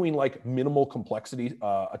doing. We're doing like minimal complexity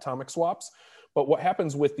atomic swaps. But what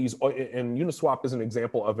happens with these, and Uniswap is an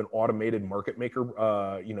example of an automated market maker,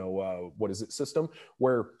 system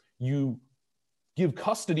where you give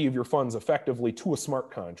custody of your funds effectively to a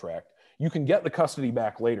smart contract. You can get the custody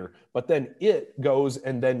back later, but then it goes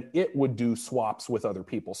and then it would do swaps with other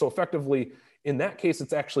people. So effectively, in that case,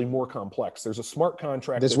 it's actually more complex. There's a smart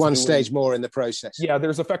contract. There's one stage more in the process. Yeah,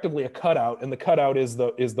 there's effectively a cutout, and the cutout is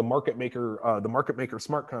the market maker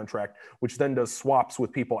smart contract, which then does swaps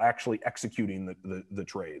with people actually executing the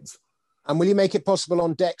trades. And will you make it possible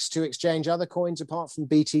on DEX to exchange other coins apart from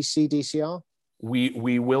BTC, DCR?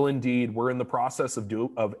 We will indeed. We're in the process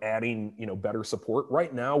of adding better support.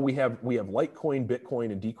 Right now we have Litecoin,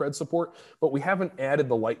 Bitcoin, and Decred support, but we haven't added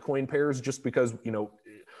the Litecoin pairs just because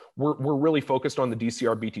we're really focused on the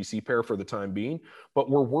DCR BTC pair for the time being. But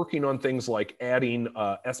we're working on things like adding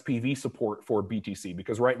SPV support for BTC,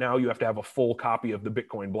 because right now you have to have a full copy of the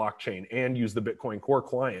Bitcoin blockchain and use the Bitcoin Core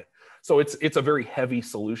client. So it's a very heavy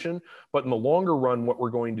solution, but in the longer run, what we're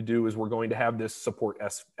going to do is we're going to have this support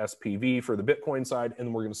SPV for the Bitcoin side,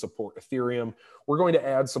 and we're going to support Ethereum. We're going to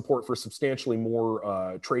add support for substantially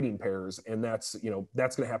more trading pairs, and that's going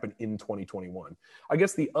to happen in 2021. I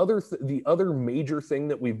guess the other major thing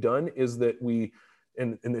that we've done is that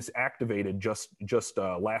and this activated just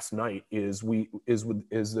last night is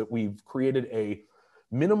that we've created a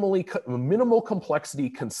minimal complexity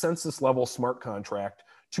consensus level smart contract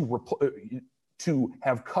to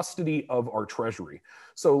have custody of our treasury.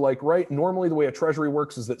 So normally the way a treasury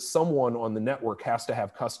works is that someone on the network has to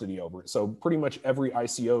have custody over it. So pretty much every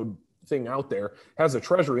ICO thing out there has a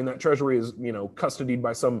treasury, and that treasury is custodied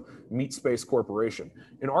by some meat space corporation.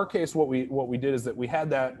 In our case, what we did is that we had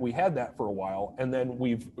that for a while, and then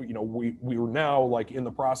we were now in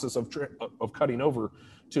the process of cutting over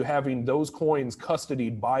to having those coins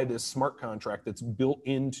custodied by this smart contract that's built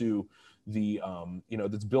into the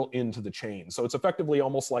chain. So it's effectively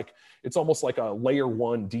almost like a layer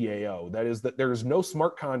one DAO. That is that there's no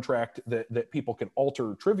smart contract that people can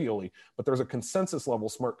alter trivially, but there's a consensus level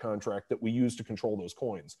smart contract that we use to control those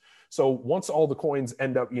coins. So once all the coins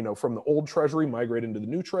end up, from the old treasury migrate into the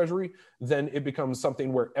new treasury, then it becomes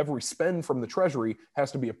something where every spend from the treasury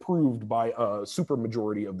has to be approved by a super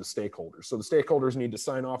majority of the stakeholders. So the stakeholders need to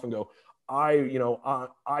sign off and go,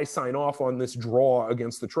 I sign off on this draw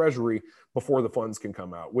against the treasury before the funds can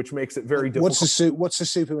come out, which makes it very difficult. What's the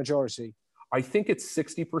super majority? I think it's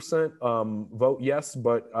 60% vote yes,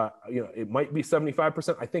 but it might be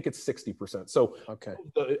 75%. I think it's 60%. So okay.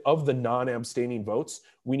 Of the non-abstaining votes,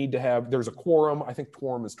 we need to have, there's a quorum. I think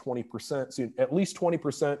quorum is 20%. So at least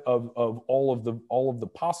 20% of all of the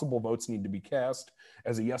possible votes need to be cast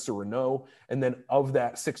as a yes or a no. And then of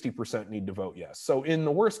that, 60% need to vote yes. So in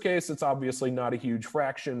the worst case, it's obviously not a huge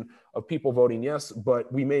fraction of people voting yes,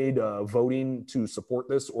 but we made voting to support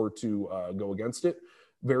this or to go against it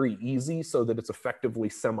very easy so that it's effectively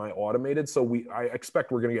semi-automated. So I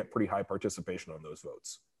expect we're going to get pretty high participation on those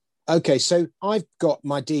votes. Okay, so I've got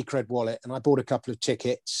my Decred wallet and I bought a couple of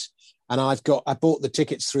tickets, and I bought the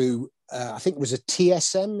tickets through, I think it was a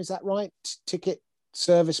TSM, is that right? Ticket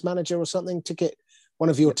Service Manager or something? One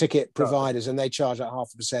of your ticket providers, and they charge like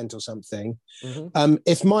 0.5% or something. Mm-hmm.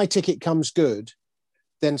 If my ticket comes good,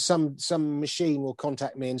 then some machine will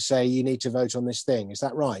contact me and say, you need to vote on this thing. Is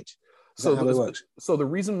that right? So the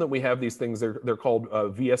reason that we have these things, they're called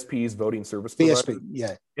VSPs, voting service providers. VSP,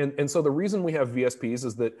 yeah. And so the reason we have VSPs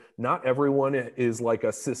is that not everyone is like a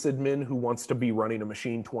sysadmin who wants to be running a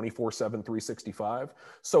machine 24/7, 365.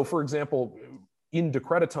 So for example, in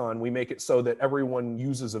Decrediton, we make it so that everyone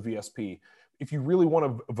uses a VSP. If you really want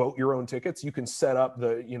to vote your own tickets, you can set up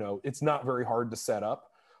it's not very hard to set up.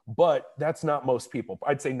 But that's not most people.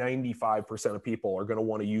 I'd say 95% of people are going to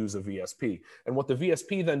want to use a VSP. And what the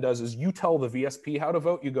VSP then does is you tell the VSP how to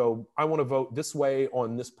vote. You go, I want to vote this way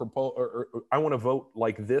on this proposal, or I want to vote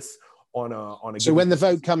like this on a. So when the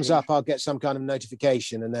vote comes up, I'll get some kind of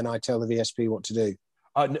notification, and then I tell the VSP what to do.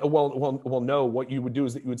 Well, no. What you would do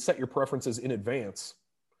is that you would set your preferences in advance,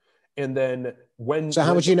 and then So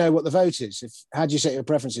how would you know what the vote is? How do you set your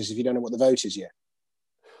preferences if you don't know what the vote is yet?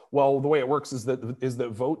 Well, the way it works is that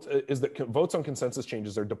votes on consensus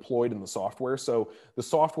changes are deployed in the software. So the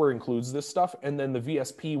software includes this stuff, and then the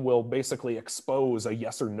VSP will basically expose a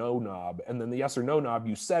yes or no knob, and then the yes or no knob,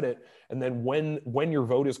 you set it, and then when your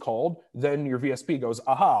vote is called, then your VSP goes,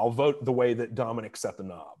 aha, I'll vote the way that Dominic set the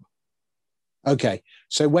knob. Okay,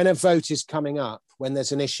 so when a vote is coming up, when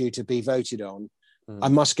there's an issue to be voted on, I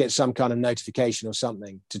must get some kind of notification or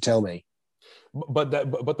something to tell me. But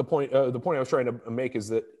the point I was trying to make is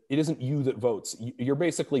that it isn't you that votes. You're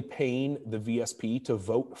basically paying the VSP to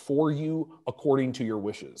vote for you according to your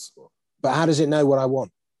wishes. But how does it know what I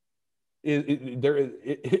want?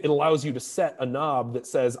 It allows you to set a knob that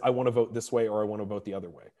says, I want to vote this way or I want to vote the other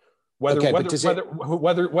way. Whether Okay, whether but does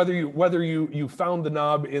whether it? whether you found the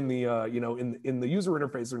knob in the in the user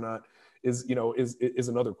interface or not is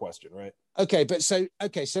another question, right? Okay, but so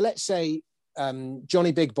let's say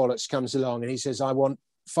Johnny Big Bollocks comes along and he says, I want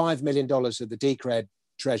 $5 million of the Decred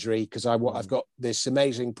treasury because I've got this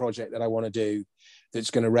amazing project that I want to do that's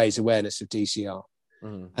going to raise awareness of DCR.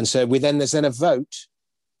 And so there's then a vote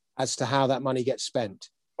as to how that money gets spent.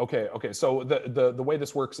 Okay. So the way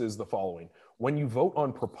this works is the following: when you vote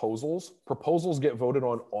on proposals get voted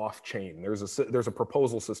on off chain. There's a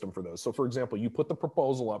proposal system for those. So for example, you put the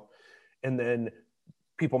proposal up, and then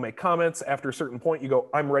people make comments. After a certain point, you go,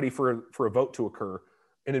 I'm ready for a vote to occur.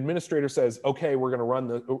 An administrator says, okay, we're going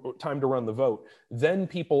to time to run the vote. Then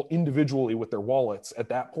people individually with their wallets at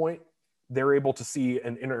that point, they're able to see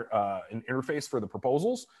an interface for the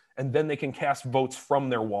proposals, and then they can cast votes from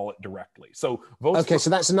their wallet directly. So votes. Okay, so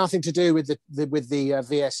that's nothing to do with the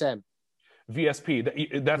VSM.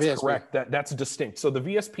 VSP, that's VSP. correct. That's distinct. So the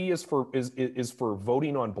VSP is for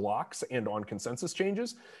voting on blocks and on consensus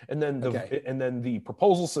changes, and then the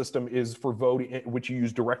proposal system is for voting, which you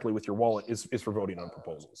use directly with your wallet, is for voting on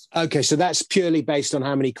proposals. Okay, so that's purely based on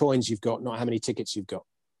how many coins you've got, not how many tickets you've got.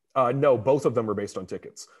 No, both of them are based on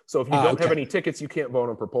tickets. So if you don't have any tickets, you can't vote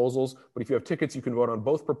on proposals. But if you have tickets, you can vote on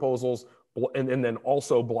both proposals and then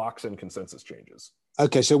also blocks and consensus changes.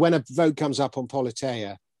 Okay, so when a vote comes up on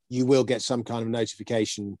Politeia, you will get some kind of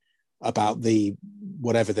notification about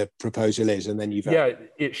whatever the proposal is, and then you vote. Yeah,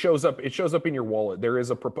 it shows up in your wallet. There is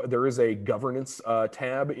a governance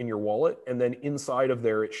tab in your wallet, and then inside of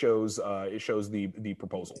there it shows the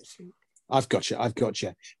proposals. I've got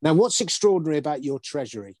you. Now, what's extraordinary about your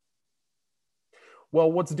treasury?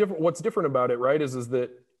 Well, what's different about it, right, is that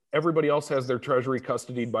everybody else has their treasury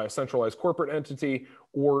custodied by a centralized corporate entity,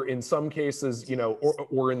 or in some cases,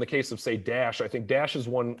 or in the case of, say, Dash, I think Dash's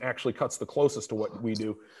one actually cuts the closest to what we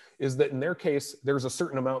do, is that in their case, there's a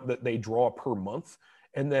certain amount that they draw per month.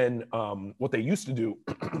 And then what they used to do,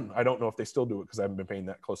 I don't know if they still do it because I haven't been paying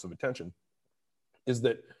that close of attention, is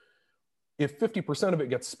that if 50% of it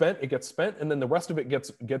gets spent, it gets spent, and then the rest of it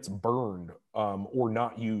gets burned or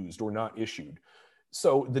not used or not issued.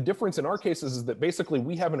 So the difference in our cases is that basically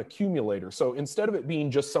we have an accumulator. So instead of it being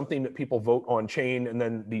just something that people vote on chain and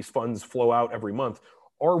then these funds flow out every month,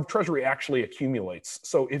 our treasury actually accumulates.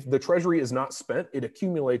 So if the treasury is not spent, it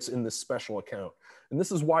accumulates in this special account. And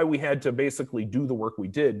this is why we had to basically do the work we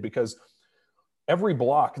did, because every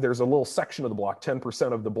block, there's a little section of the block,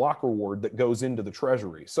 10% of the block reward that goes into the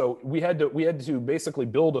treasury. So we had to basically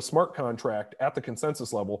build a smart contract at the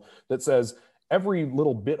consensus level that says, every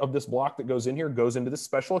little bit of this block that goes in here goes into this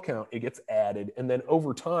special account, it gets added, and then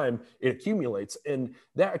over time it accumulates. And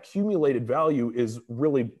that accumulated value is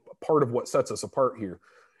really part of what sets us apart here.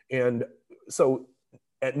 And so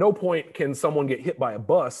at no point can someone get hit by a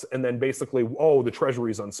bus and then basically, oh, the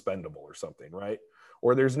treasury is unspendable or something, right?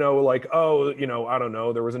 Or there's no like, oh, I don't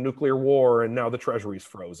know, there was a nuclear war and now the treasury's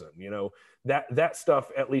frozen. That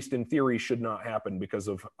stuff, at least in theory, should not happen because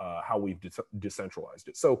of how we've decentralized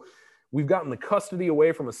it. So we've gotten the custody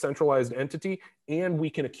away from a centralized entity, and we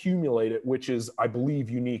can accumulate it, which is, I believe,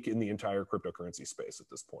 unique in the entire cryptocurrency space at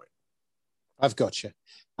this point. I've got you.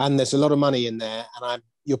 And there's a lot of money in there, and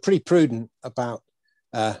you're pretty prudent about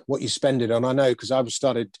what you spend it on. I know, because I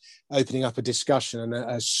started opening up a discussion, and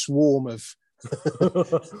a swarm of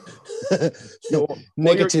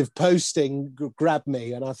negative posting grabbed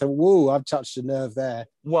me, and I thought, whoa, I've touched a nerve there.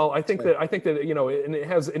 Well, I think that and it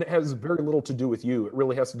has very little to do with you. It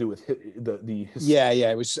really has to do with the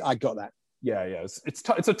it was. I got that. Yeah.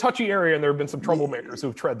 It's a touchy area, and there have been some troublemakers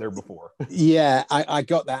who've tread there before. Yeah, I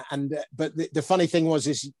got that. And but the funny thing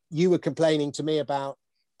is you were complaining to me about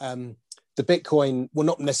the Bitcoin. Well,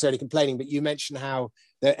 not necessarily complaining, but you mentioned how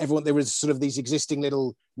there was sort of these existing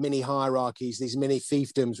little mini hierarchies, these mini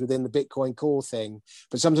fiefdoms within the Bitcoin core thing.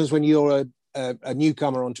 But sometimes when you're a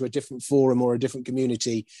newcomer onto a different forum or a different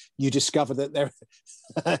community, you discover that there,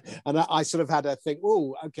 and I sort of had to think,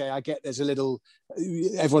 oh, okay, I get there's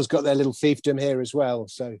everyone's got their little fiefdom here as well.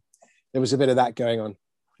 So there was a bit of that going on.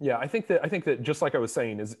 Yeah, I think that just like I was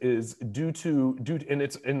saying is due to and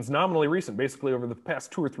it's nominally recent, basically over the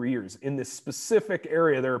past 2 or 3 years. In this specific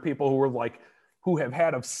area, there are people who have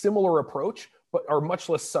had a similar approach, but are much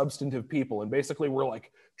less substantive people. And basically we're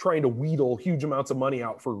like trying to wheedle huge amounts of money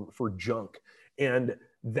out for junk. And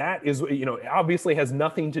that is, obviously has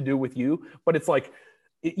nothing to do with you, but it's like,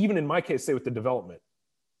 even in my case, say with the development,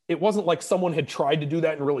 it wasn't like someone had tried to do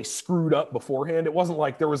that and really screwed up beforehand. It wasn't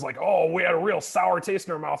like there was like, oh, we had a real sour taste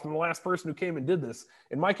in our mouth from the last person who came and did this.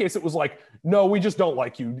 In my case, it was like, no, we just don't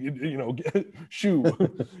like you, shoo.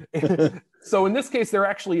 So in this case, there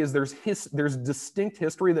actually is, there's distinct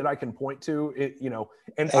history that I can point to,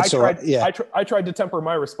 and I tried to temper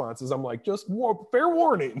my responses. I'm like, just fair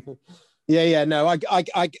warning. Yeah, no, I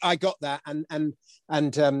got that, and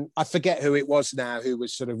I forget who it was now who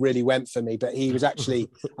was sort of really went for me, but he was actually,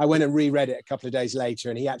 I went and reread it a couple of days later,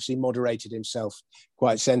 and he actually moderated himself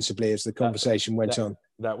quite sensibly as the conversation went on.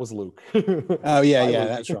 That was Luke. Oh yeah,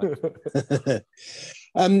 that's right.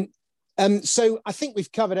 So I think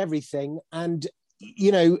we've covered everything, and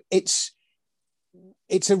it's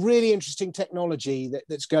a really interesting technology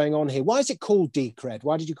that's going on here. Why is it called Decred?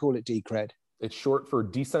 Why did you call it Decred? It's short for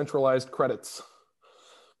decentralized credits,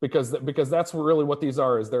 because that's really what these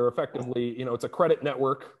are. Is they're effectively, it's a credit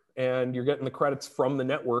network, and you're getting the credits from the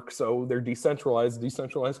network, so they're decentralized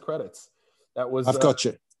credits. That was I've got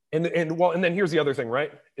you. And then here's the other thing,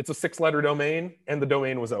 right? It's a 6-letter domain, and the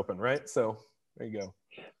domain was open, right? So there you go.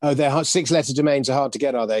 Oh, they're 6-letter domains are hard to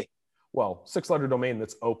get, are they? Well, 6-letter domain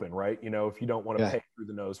that's open, right? If you don't want to pay through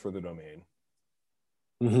the nose for the domain.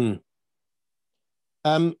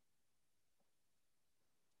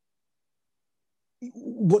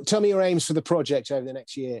 Tell me your aims for the project over the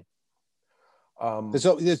next year.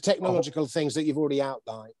 There's technological things that you've already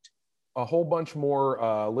outlined. A whole bunch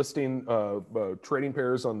more listing trading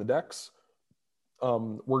pairs on the DEX.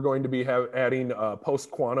 We're going to be adding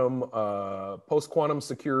post-quantum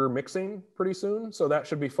secure mixing pretty soon. So that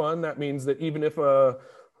should be fun. That means that even if a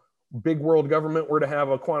big world government were to have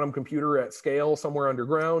a quantum computer at scale somewhere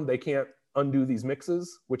underground, they can't undo these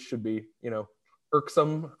mixes, which should be,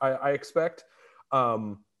 irksome, I expect.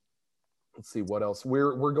 Let's see what else.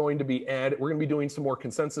 We're going to be doing some more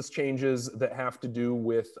consensus changes that have to do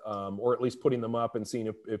with, or at least putting them up and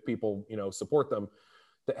seeing if people support them,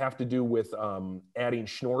 that have to do with adding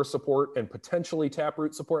Schnorr support and potentially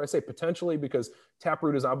Taproot support. I say potentially because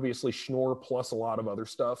Taproot is obviously Schnorr plus a lot of other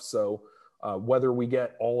stuff. So whether we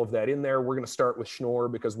get all of that in there, we're going to start with Schnorr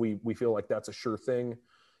because we feel like that's a sure thing.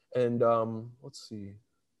 And let's see.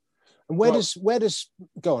 And where does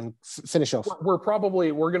go on, finish off? We're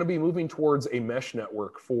going to be moving towards a mesh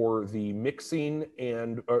network for the mixing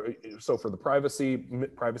and so for the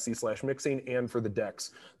privacy/mixing and for the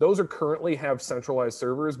DEX. Those are currently have centralized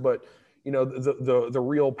servers, but the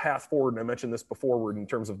real path forward, and I mentioned this before in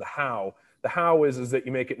terms of the how. The how is that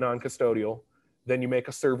you make it non-custodial, then you make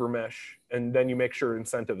a server mesh, and then you make sure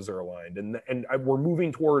incentives are aligned. And we're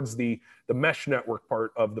moving towards the mesh network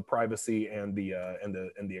part of the privacy and the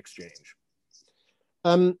exchange.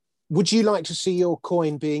 Would you like to see your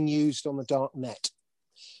coin being used on the dark net?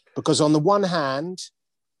 Because on the one hand,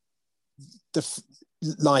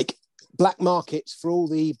 black markets, for all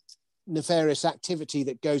the nefarious activity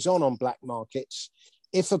that goes on black markets,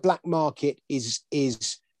 if a black market is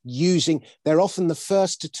using, they're often the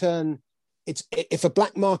first to turn. If a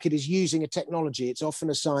black market is using a technology, it's often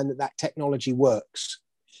a sign that technology works.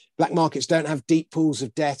 Black markets don't have deep pools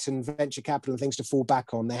of debt and venture capital and things to fall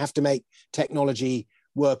back on. They have to make technology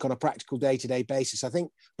work on a practical day-to-day basis. I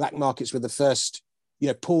think black markets were the first,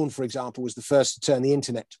 porn, for example, was the first to turn the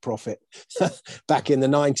internet to profit back in the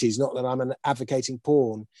 90s. Not that I'm advocating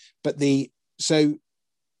porn, but so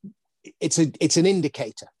it's an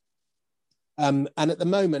indicator. And at the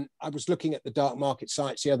moment, I was looking at the dark market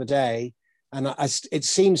sites the other day, and it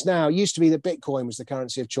seems now, it used to be that Bitcoin was the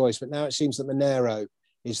currency of choice, but now it seems that Monero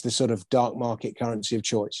is the sort of dark market currency of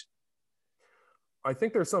choice. I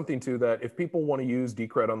think there's something to that. If people want to use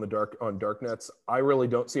Decred on darknets, I really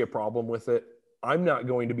don't see a problem with it. I'm not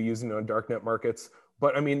going to be using it on darknet markets,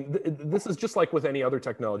 but I mean, this is just like with any other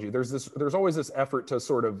technology. There's always this effort to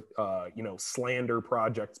sort of slander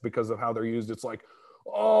projects because of how they're used. It's like,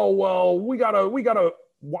 oh well, we gotta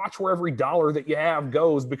watch where every dollar that you have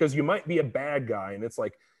goes because you might be a bad guy. And it's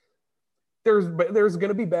like, there's going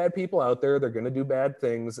to be bad people out there. They're going to do bad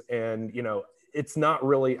things. And, it's not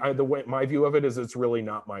really, the way my view of it is, it's really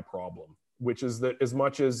not my problem, which is that as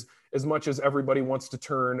much as everybody wants to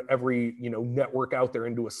turn every, network out there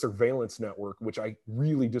into a surveillance network, which I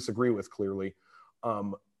really disagree with clearly,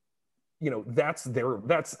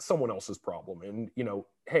 that's someone else's problem. And,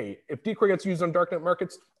 hey, if Decred gets used on darknet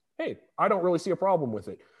markets, hey, I don't really see a problem with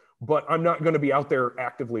it, but I'm not going to be out there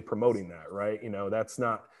actively promoting that, right? That's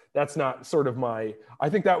not sort of I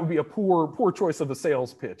think that would be a poor choice of a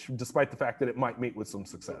sales pitch, despite the fact that it might meet with some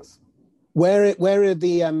success. Where are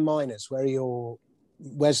the miners? Where are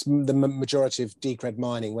where's the majority of Decred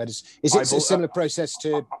mining? Is it a similar process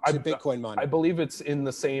to Bitcoin mining? I believe it's in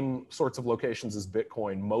the same sorts of locations as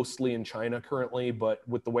Bitcoin, mostly in China currently, but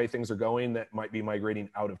with the way things are going, that might be migrating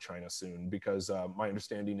out of China soon, because my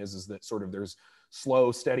understanding is that sort of there's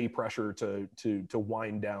slow, steady pressure to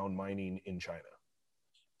wind down mining in China.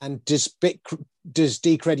 And does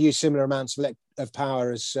Decred use similar amounts of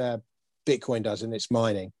power as Bitcoin does in its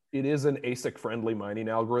mining? It is an ASIC-friendly mining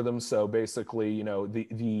algorithm. So basically,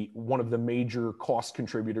 the one of the major cost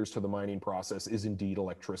contributors to the mining process is indeed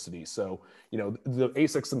electricity. So, the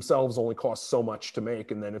ASICs themselves only cost so much to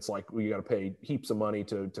make, and then it's like you got to pay heaps of money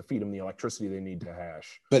to feed them the electricity they need to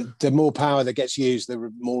hash. But the more power that gets used,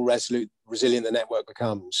 the more resilient the network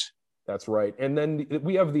becomes. That's right. And then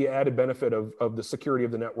we have the added benefit of the security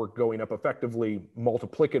of the network going up effectively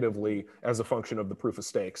multiplicatively as a function of the proof of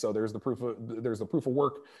stake. So there's the proof of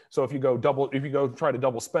work. So if you go try to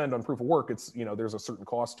double spend on proof of work, it's, there's a certain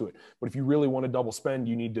cost to it. But if you really want to double spend,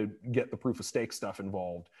 you need to get the proof of stake stuff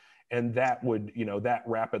involved. And that would, that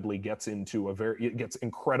rapidly gets into it gets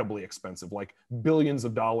incredibly expensive, like billions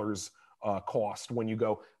of dollars cost when you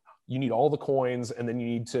go. You need all the coins, and then you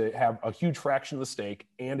need to have a huge fraction of the stake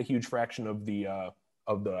and a huge fraction of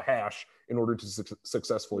the hash in order to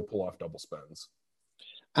successfully pull off double spends.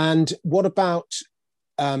 And what about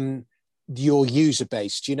your user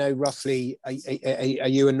base? Do you know roughly? Are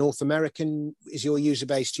you a North American? Is your user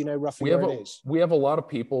base? Do you know roughly where it is? We have a lot of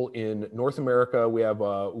people in North America. We have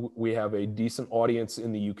a decent audience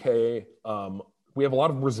in the UK. We have a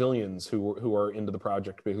lot of Brazilians who are into the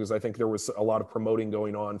project, because I think there was a lot of promoting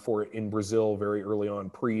going on for it in Brazil very early on,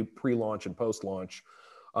 pre-launch and post-launch.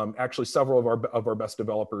 Actually, several of our best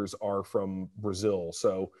developers are from Brazil,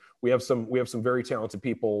 so we have some very talented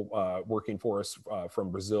people working for us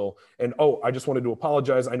from Brazil. And I just wanted to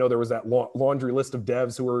apologize. I know there was that laundry list of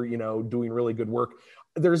devs who are doing really good work.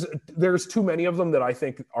 There's too many of them that I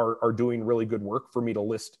think are doing really good work for me to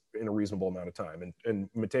list in a reasonable amount of time. And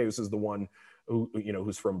Mateus is the one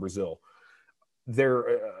who's from Brazil.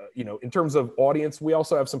 There, in terms of audience, we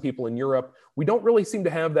also have some people in Europe. We don't really seem to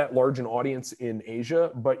have that large an audience in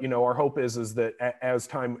Asia, but our hope is that as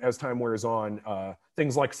time wears on,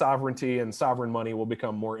 things like sovereignty and sovereign money will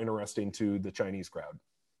become more interesting to the Chinese crowd.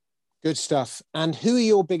 Good stuff. And who are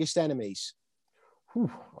your biggest enemies?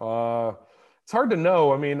 It's hard to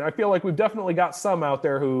know. I mean, I feel like we've definitely got some out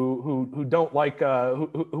there who don't like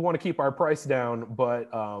who want to keep our price down, but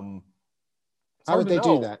how would they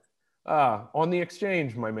do that? On the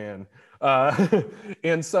exchange, my man.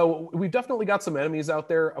 And so we've definitely got some enemies out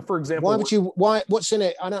there. For example, what's in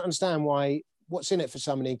it? I don't understand what's in it for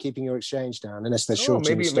somebody keeping your exchange down, unless they're short.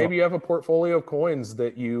 Maybe you have a portfolio of coins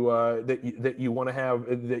that you want to have,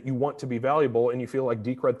 that you want to be valuable, and you feel like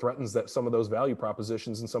Decred threatens some of those value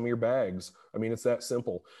propositions in some of your bags. I mean, it's that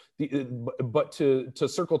simple. But to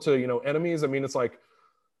circle to enemies, I mean, it's like,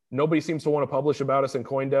 nobody seems to want to publish about us in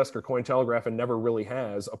CoinDesk or Cointelegraph, and never really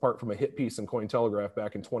has, apart from a hit piece in Cointelegraph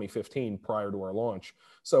back in 2015 prior to our launch.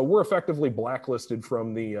 So we're effectively blacklisted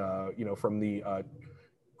from the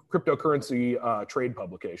cryptocurrency trade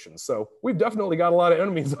publications. So we've definitely got a lot of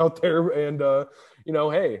enemies out there, and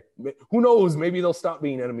hey, who knows? Maybe they'll stop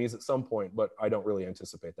being enemies at some point, but I don't really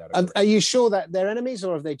anticipate that. Are you sure that they're enemies,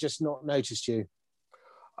 or have they just not noticed you?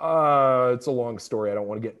 It's a long story. I don't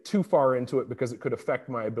want to get too far into it, because it could affect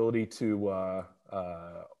my ability to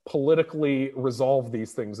politically resolve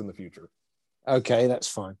these things in the future. Okay, that's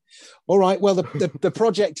fine. All right. Well, the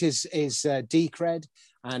project is Decred,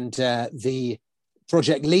 and the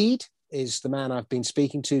project lead is the man I've been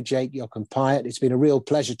speaking to, Jake Joachim Pyatt. It's been a real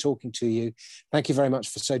pleasure talking to you. Thank you very much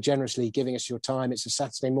for so generously giving us your time. It's a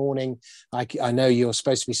Saturday morning. I know you're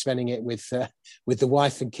supposed to be spending it with the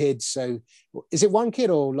wife and kids. So is it one kid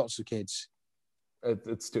or lots of kids?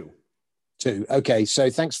 It's two. Two. Okay. So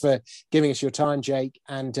thanks for giving us your time, Jake.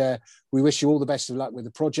 And we wish you all the best of luck with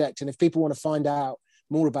the project. And if people want to find out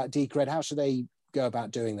more about Decred, how should they go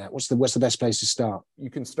about doing that? What's the best place to start? You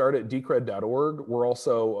can start at decred.org.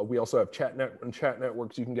 We also have chat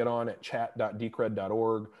networks you can get on at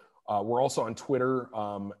chat.decred.org. We're also on Twitter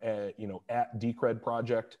at Decred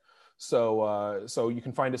Project. So you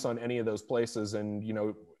can find us on any of those places, and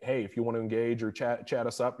hey, if you want to engage or chat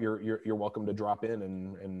us up, you're welcome to drop in,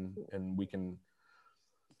 and we can.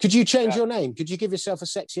 Could you change your name? Could you give yourself a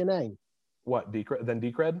sexier name? What, Decred? Then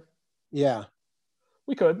Decred? Yeah,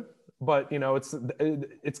 we could. But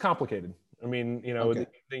it's complicated. I mean, okay.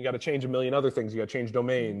 You got to change a million other things. You got to change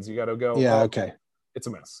domains. You got to go. Yeah, okay. It's a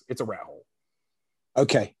mess. It's a rat hole.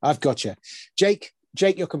 Okay, I've got you, Jake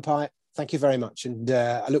Joachim Pyatt. Thank you very much, and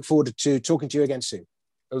I look forward to talking to you again soon.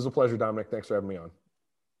 It was a pleasure, Dominic. Thanks for having me on.